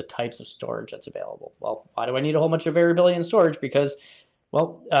variability of the types of storage that's available. Well, why do I need a whole bunch of variability in storage? Because,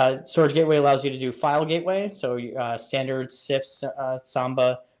 well, Storage Gateway allows you to do file gateway, so standard CIFS,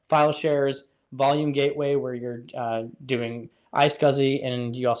 Samba file shares, volume gateway where you're doing iSCSI,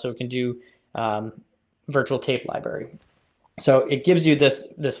 and you also can do virtual tape library. So it gives you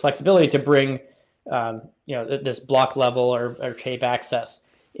this flexibility to bring this block level or tape access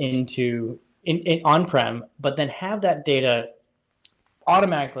into on-prem, but then have that data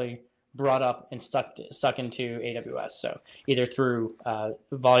automatically brought up and stuck into AWS. So either through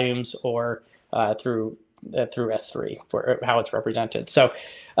volumes or through S3 for how it's represented. So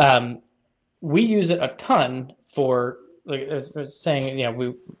we use it a ton for, like I was saying,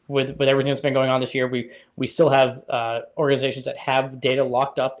 we with everything that's been going on this year, we still have organizations that have data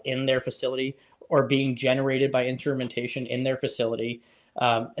locked up in their facility or being generated by instrumentation in their facility,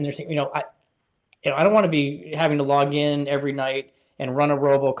 and they're saying, I don't want to be having to log in every night and run a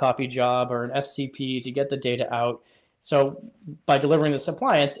robocopy job or an SCP to get the data out. So by delivering this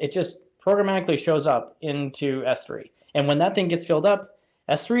appliance, it just programmatically shows up into S3. And when that thing gets filled up,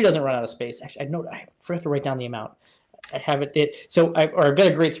 S3 doesn't run out of space. Actually, I forgot to write down the amount. I have it. I've got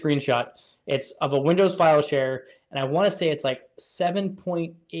a great screenshot. It's of a Windows file share, and I want to say it's like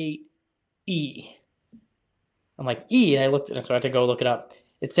 7.8 E. I'm like, E, and I looked at it, so I had to go look it up.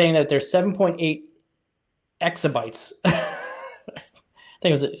 It's saying that there's 7.8 exabytes. I think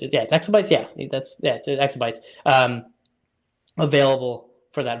it was, it's exabytes. Yeah, it's exabytes available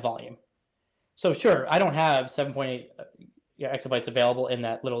for that volume. So sure, I don't have 7.8 exabytes available in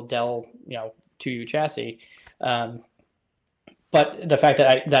that little Dell 2U chassis. But the fact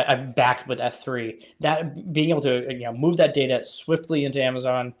that I'm backed with S3, that being able to move that data swiftly into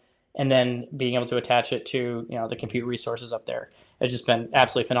Amazon, and then being able to attach it to the compute resources up there, has just been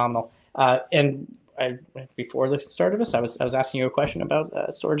absolutely phenomenal. And before the start of this, I was asking you a question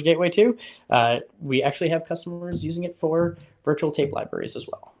about Storage Gateway too. We actually have customers using it for virtual tape libraries as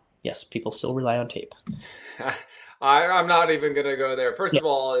well. Yes, people still rely on tape. I'm not even going to go there. First of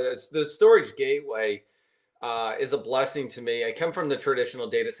all, the Storage Gateway is a blessing to me. I come from the traditional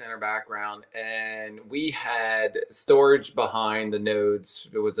data center background, and we had storage behind the nodes.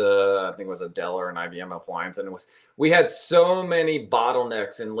 It was I think it was a Dell or an IBM appliance, and we had so many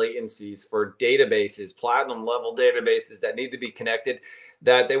bottlenecks and latencies for databases, platinum level databases that need to be connected,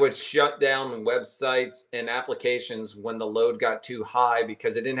 that they would shut down websites and applications when the load got too high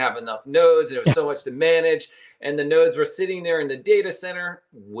because it didn't have enough nodes and it was so much to manage. And the nodes were sitting there in the data center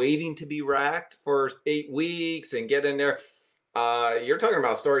waiting to be racked for 8 weeks and get in there. You're talking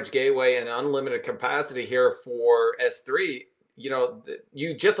about Storage Gateway and unlimited capacity here for S3.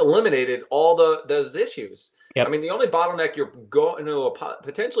 You just eliminated all those issues. Yep. I mean, the only bottleneck you're going to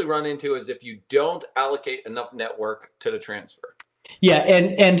potentially run into is if you don't allocate enough network to the transfer. Yeah,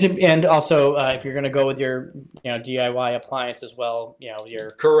 and also if you're going to go with your DIY appliance as well,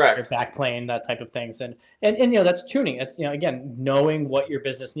 your backplane, that type of things, and that's tuning. It's again, knowing what your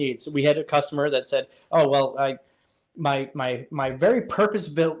business needs. We had a customer that said, "Oh well, my very purpose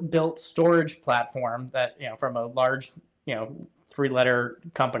built storage platform that from a large 3-letter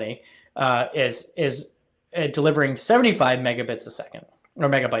company is delivering 75 megabits a second or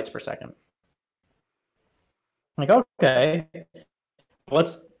megabytes per second." I'm like, okay.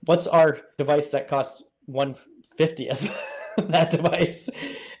 What's our device that costs 1/50th that device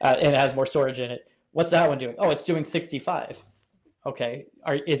and has more storage in it? What's that one doing? Oh, it's doing 65. Okay,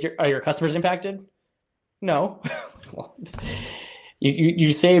 are your customers impacted? No. Well,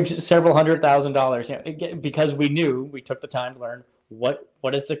 you saved several $100,000 because we took the time to learn what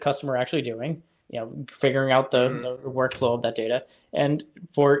is the customer actually doing, figuring out the workflow of that data, and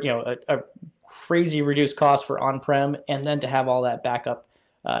for a crazy reduced cost for on-prem, and then to have all that backup,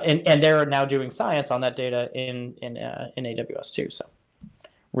 and they're now doing science on that data in AWS too. So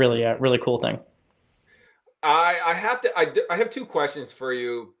really cool thing. I have 2 questions for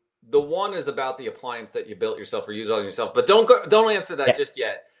you. The one is about the appliance that you built yourself or use on yourself, but don't answer that just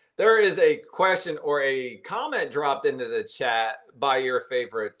yet. There is a question or a comment dropped into the chat by your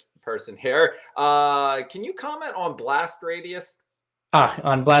favorite person here. Can you comment on blast radius?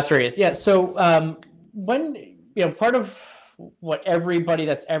 On blast radius, yeah. So when part of what everybody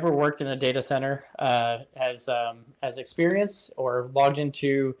that's ever worked in a data center has experienced or logged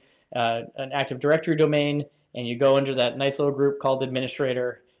into an Active Directory domain, and you go into that nice little group called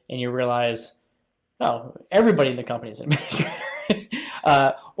administrator, and you realize, oh, everybody in the company is an administrator.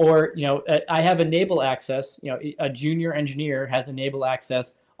 Or I have enable access. A junior engineer has enable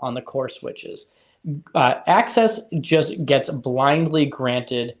access on the core switches. Access just gets blindly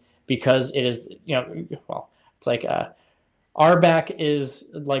granted because it is, it's like RBAC is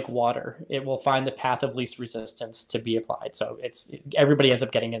like water. It will find the path of least resistance to be applied. So everybody ends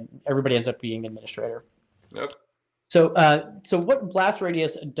up being administrator. Yep. So what blast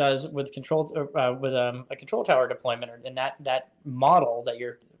radius does with a control tower deployment, and that model that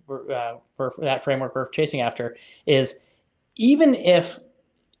you're for that framework we're chasing after, is even if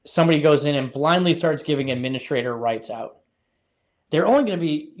somebody goes in and blindly starts giving administrator rights out, they're only going to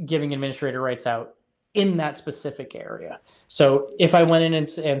be giving administrator rights out in that specific area. So if I went in and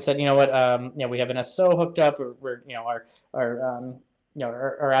said, we have an SSO hooked up, or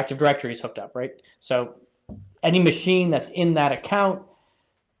our Active Directory is hooked up, right? So any machine that's in that account,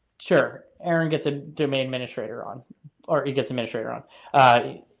 sure, Aaron gets a domain administrator on, or he gets administrator on.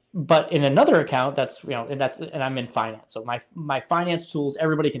 But in another account, and I'm in finance. So my finance tools,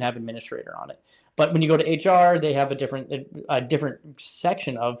 everybody can have administrator on it. But when you go to HR, they have a different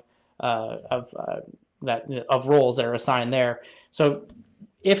section of roles that are assigned there. So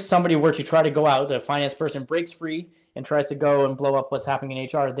if somebody were to try to go out, the finance person breaks free and tries to go and blow up what's happening in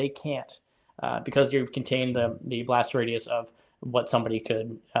HR, they can't because you've contained the blast radius of what somebody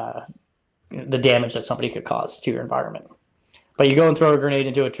could, the damage that somebody could cause to your environment. But you go and throw a grenade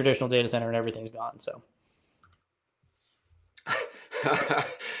into a traditional data center and everything's gone. So.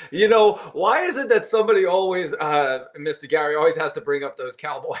 You know, why is it that somebody always, Mr. Gary, always has to bring up those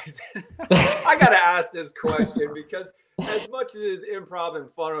Cowboys? I got to ask this question because as much as it is improv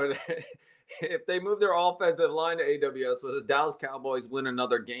and fun, if they move their offensive line to AWS, will the Dallas Cowboys win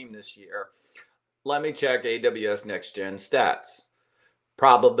another game this year? Let me check AWS Next Gen stats.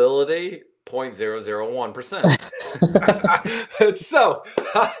 Probability, 0.001%. So,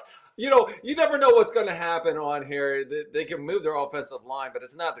 you know, you never know what's going to happen on here. They can move their offensive line, but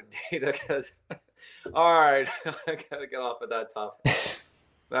it's not the data because, all right, I got to get off of that topic.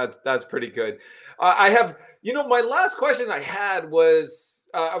 That's pretty good. I have, you know, my last question I had was,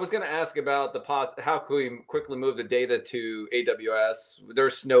 I was going to ask about how can we quickly move the data to AWS?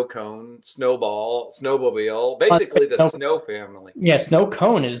 There's snow cone, snowball, snowmobile, basically the snow family. Yeah, snow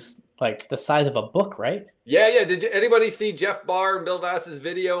cone is like the size of a book, right? Yeah. Did anybody see Jeff Barr and Bill Vass's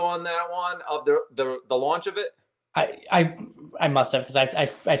video on that one of the launch of it? I must have, because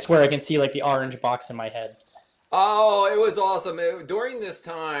I swear I can see like the orange box in my head. Oh, it was awesome. During this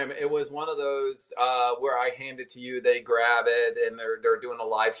time, it was one of those where I hand it to you, they grab it, and they're doing a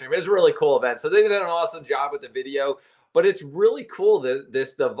live stream. It was a really cool event. So they did an awesome job with the video, but it's really cool,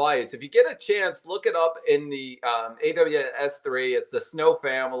 this device. If you get a chance, look it up in the AWS S3. It's the Snow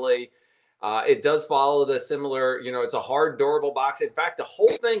family. It does follow the similar, you know, it's a hard, durable box. In fact, the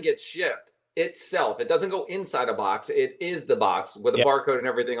whole thing gets shipped itself. It doesn't go inside a box. It is the box with a barcode and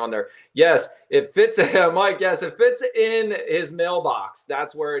everything on there. Yes, it fits, Mike. Yes, it fits in his mailbox.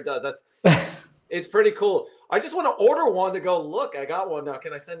 That's where it does. It's pretty cool. I just want to order one to go, look, I got one now.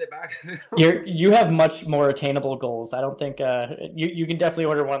 Can I send it back? You have much more attainable goals. I don't think you can definitely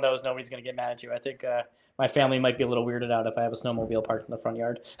order one of those. Nobody's going to get mad at you. I think my family might be a little weirded out if I have a snowmobile parked in the front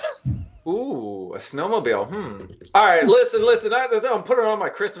yard. Ooh, a snowmobile. All right, listen. I'm putting it on my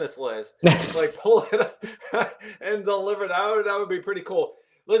Christmas list. Like pull it up and deliver it out. That would be pretty cool.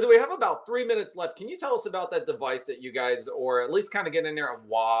 Listen, we have about 3 minutes left. Can you tell us about that device that you guys, or at least kind of get in there and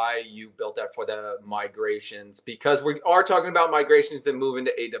why you built that for the migrations? Because we are talking about migrations and moving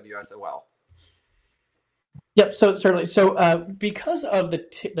to AWS as well. Yep. So certainly. So because of the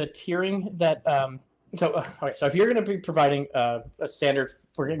tiering that. So if you're going to be providing a standard,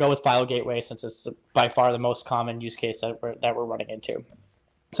 we're going to go with file gateway since it's by far the most common use case that we're running into.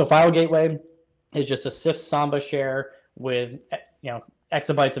 So file gateway is just a CIFS Samba share with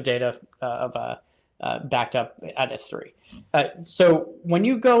exabytes of data backed up at S3. So when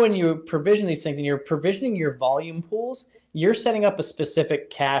you go and you provision these things and you're provisioning your volume pools, you're setting up a specific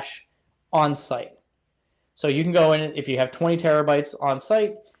cache on site. So you can go in, if you have 20 terabytes on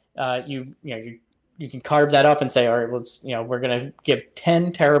site, you can carve that up and say, all right, we're going to give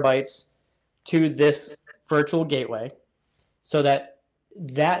 10 terabytes to this virtual gateway so that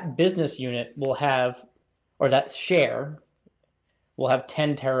business unit will have, or that share will have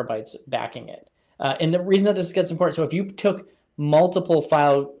 10 terabytes backing it. And the reason that this gets important, so if you took multiple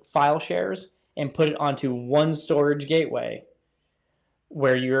file shares and put it onto one storage gateway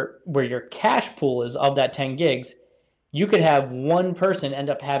where your cache pool is of that 10 gigs, you could have one person end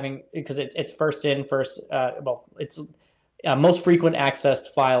up having, because it's first in, it's most frequent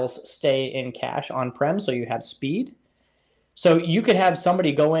accessed files stay in cache on-prem, so you have speed. So you could have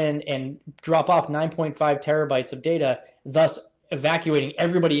somebody go in and drop off 9.5 terabytes of data, thus evacuating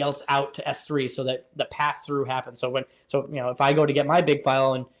everybody else out to S3 so that the pass-through happens. So if I go to get my big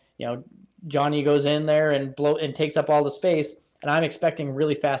file and Johnny goes in there and takes up all the space, and I'm expecting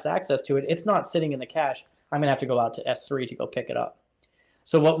really fast access to it, it's not sitting in the cache. I'm going to have to go out to S3 to go pick it up.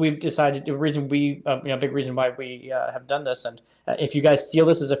 So what we've decided, the reason big reason why we have done this, and if you guys steal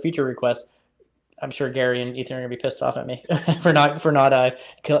this as a feature request, I'm sure Gary and Ethan are going to be pissed off at me for not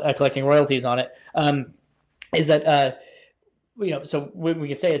collecting royalties on it. Is that so what we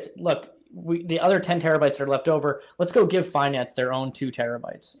can say is, look, the other 10 terabytes that are left over, let's go give finance their own 2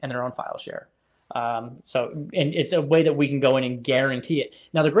 terabytes and their own file share. And it's a way that we can go in and guarantee it.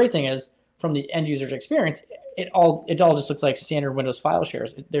 Now the great thing is, from the end user's experience, it all just looks like standard Windows file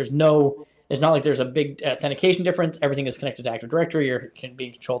shares. It's not like there's a big authentication difference. Everything is connected to Active Directory, or can be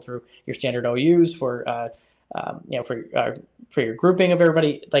controlled through your standard OUs for your grouping of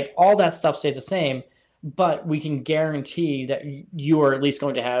everybody. Like all that stuff stays the same, but we can guarantee that you are at least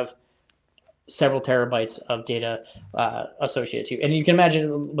going to have several terabytes of data associated to you. And you can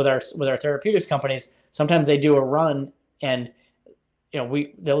imagine with our therapeutics companies, sometimes they do a run and one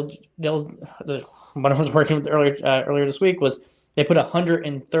of them was working with earlier this week was they put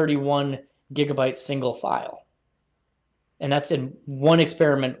 131 gigabyte single file, and that's in one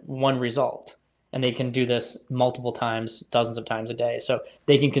experiment, one result. And they can do this multiple times, dozens of times a day. So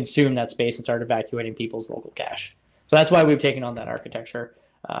they can consume that space and start evacuating people's local cache. So that's why we've taken on that architecture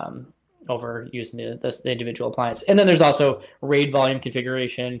over using the individual appliance. And then there's also RAID volume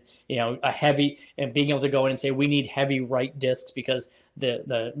configuration, a heavy, and being able to go in and say, we need heavy write disks because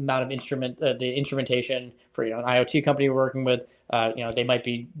the amount of instrumentation for an IoT company we're working with, they might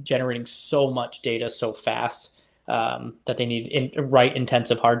be generating so much data so fast that they need write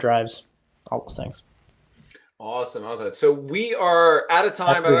intensive hard drives, all those things. Awesome. So we are out of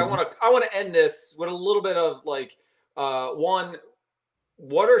time, but I want to end this with a little bit of like one.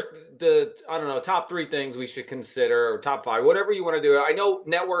 What are the, I don't know, top 3 things we should consider, or top 5, whatever you want to do? I know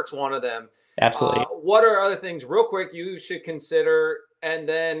network's one of them. Absolutely. What are other things real quick you should consider? And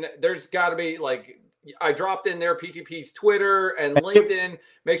then there's got to be, like, I dropped in there PTP's Twitter and LinkedIn.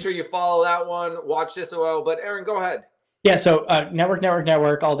 Make sure you follow that one. Watch this as well. But Aaron, go ahead. Yeah. So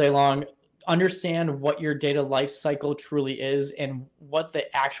network all day long. Understand what your data life cycle truly is and what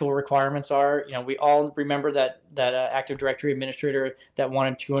the actual requirements are. We all remember that Active Directory administrator that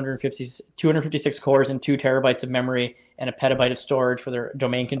wanted 256 cores and 2 terabytes of memory and a petabyte of storage for their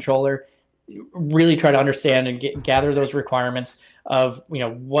domain controller. Really try to understand and gather those requirements of,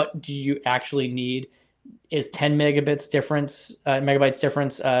 what do you actually need? Is 10 megabytes difference going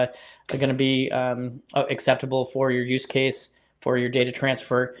to be acceptable for your use case, for your data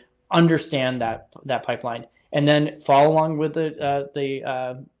transfer? Understand that pipeline, and then follow along with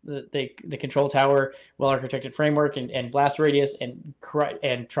the control tower, well-architected framework, and blast radius, and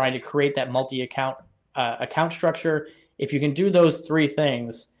trying to create that multi-account account structure. If you can do those 3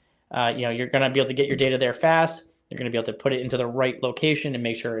 things, you're going to be able to get your data there fast. You're going to be able to put it into the right location and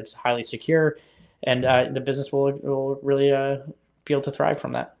make sure it's highly secure, and the business will really be able to thrive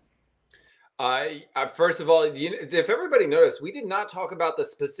from that. First of all, if everybody noticed, we did not talk about the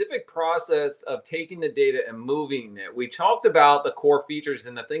specific process of taking the data and moving it. We talked about the core features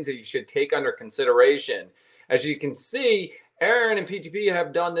and the things that you should take under consideration. As you can see, Aaron and PTP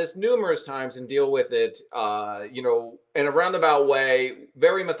have done this numerous times and deal with it, in a roundabout way,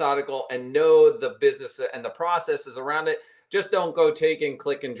 very methodical, and know the business and the processes around it. Just don't go take and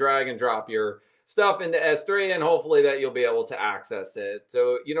click and drag and drop your stuff into S3, and hopefully that you'll be able to access it.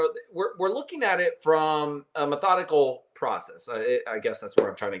 So, we're looking at it from a methodical process. I guess that's what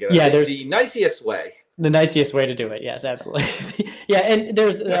I'm trying to get at. Yeah, there's the nicest way. The nicest way to do it. Yes, absolutely. Yeah, and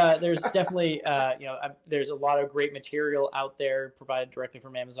there's definitely there's a lot of great material out there provided directly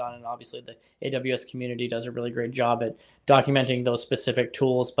from Amazon, and obviously the AWS community does a really great job at documenting those specific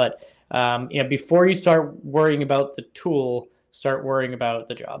tools. But before you start worrying about the tool, start worrying about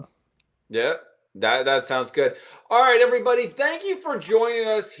the job. Yeah. That sounds good. All right, everybody. Thank you for joining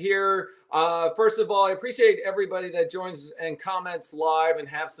us here. First of all, I appreciate everybody that joins and comments live and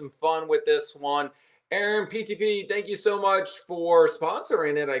have some fun with this one. Aaron, PTP, thank you so much for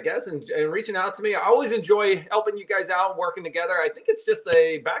sponsoring it, I guess, and reaching out to me. I always enjoy helping you guys out and working together. I think it's just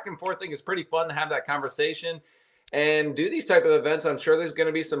a back and forth thing. It's pretty fun to have that conversation and do these type of events. I'm sure there's going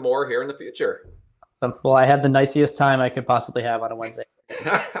to be some more here in the future. Well, I have the nicest time I could possibly have on a Wednesday.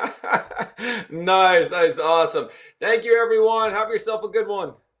 Nice. Awesome. Thank you, everyone. Have yourself a good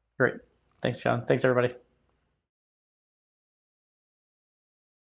one. Great. Thanks, John. Thanks, everybody.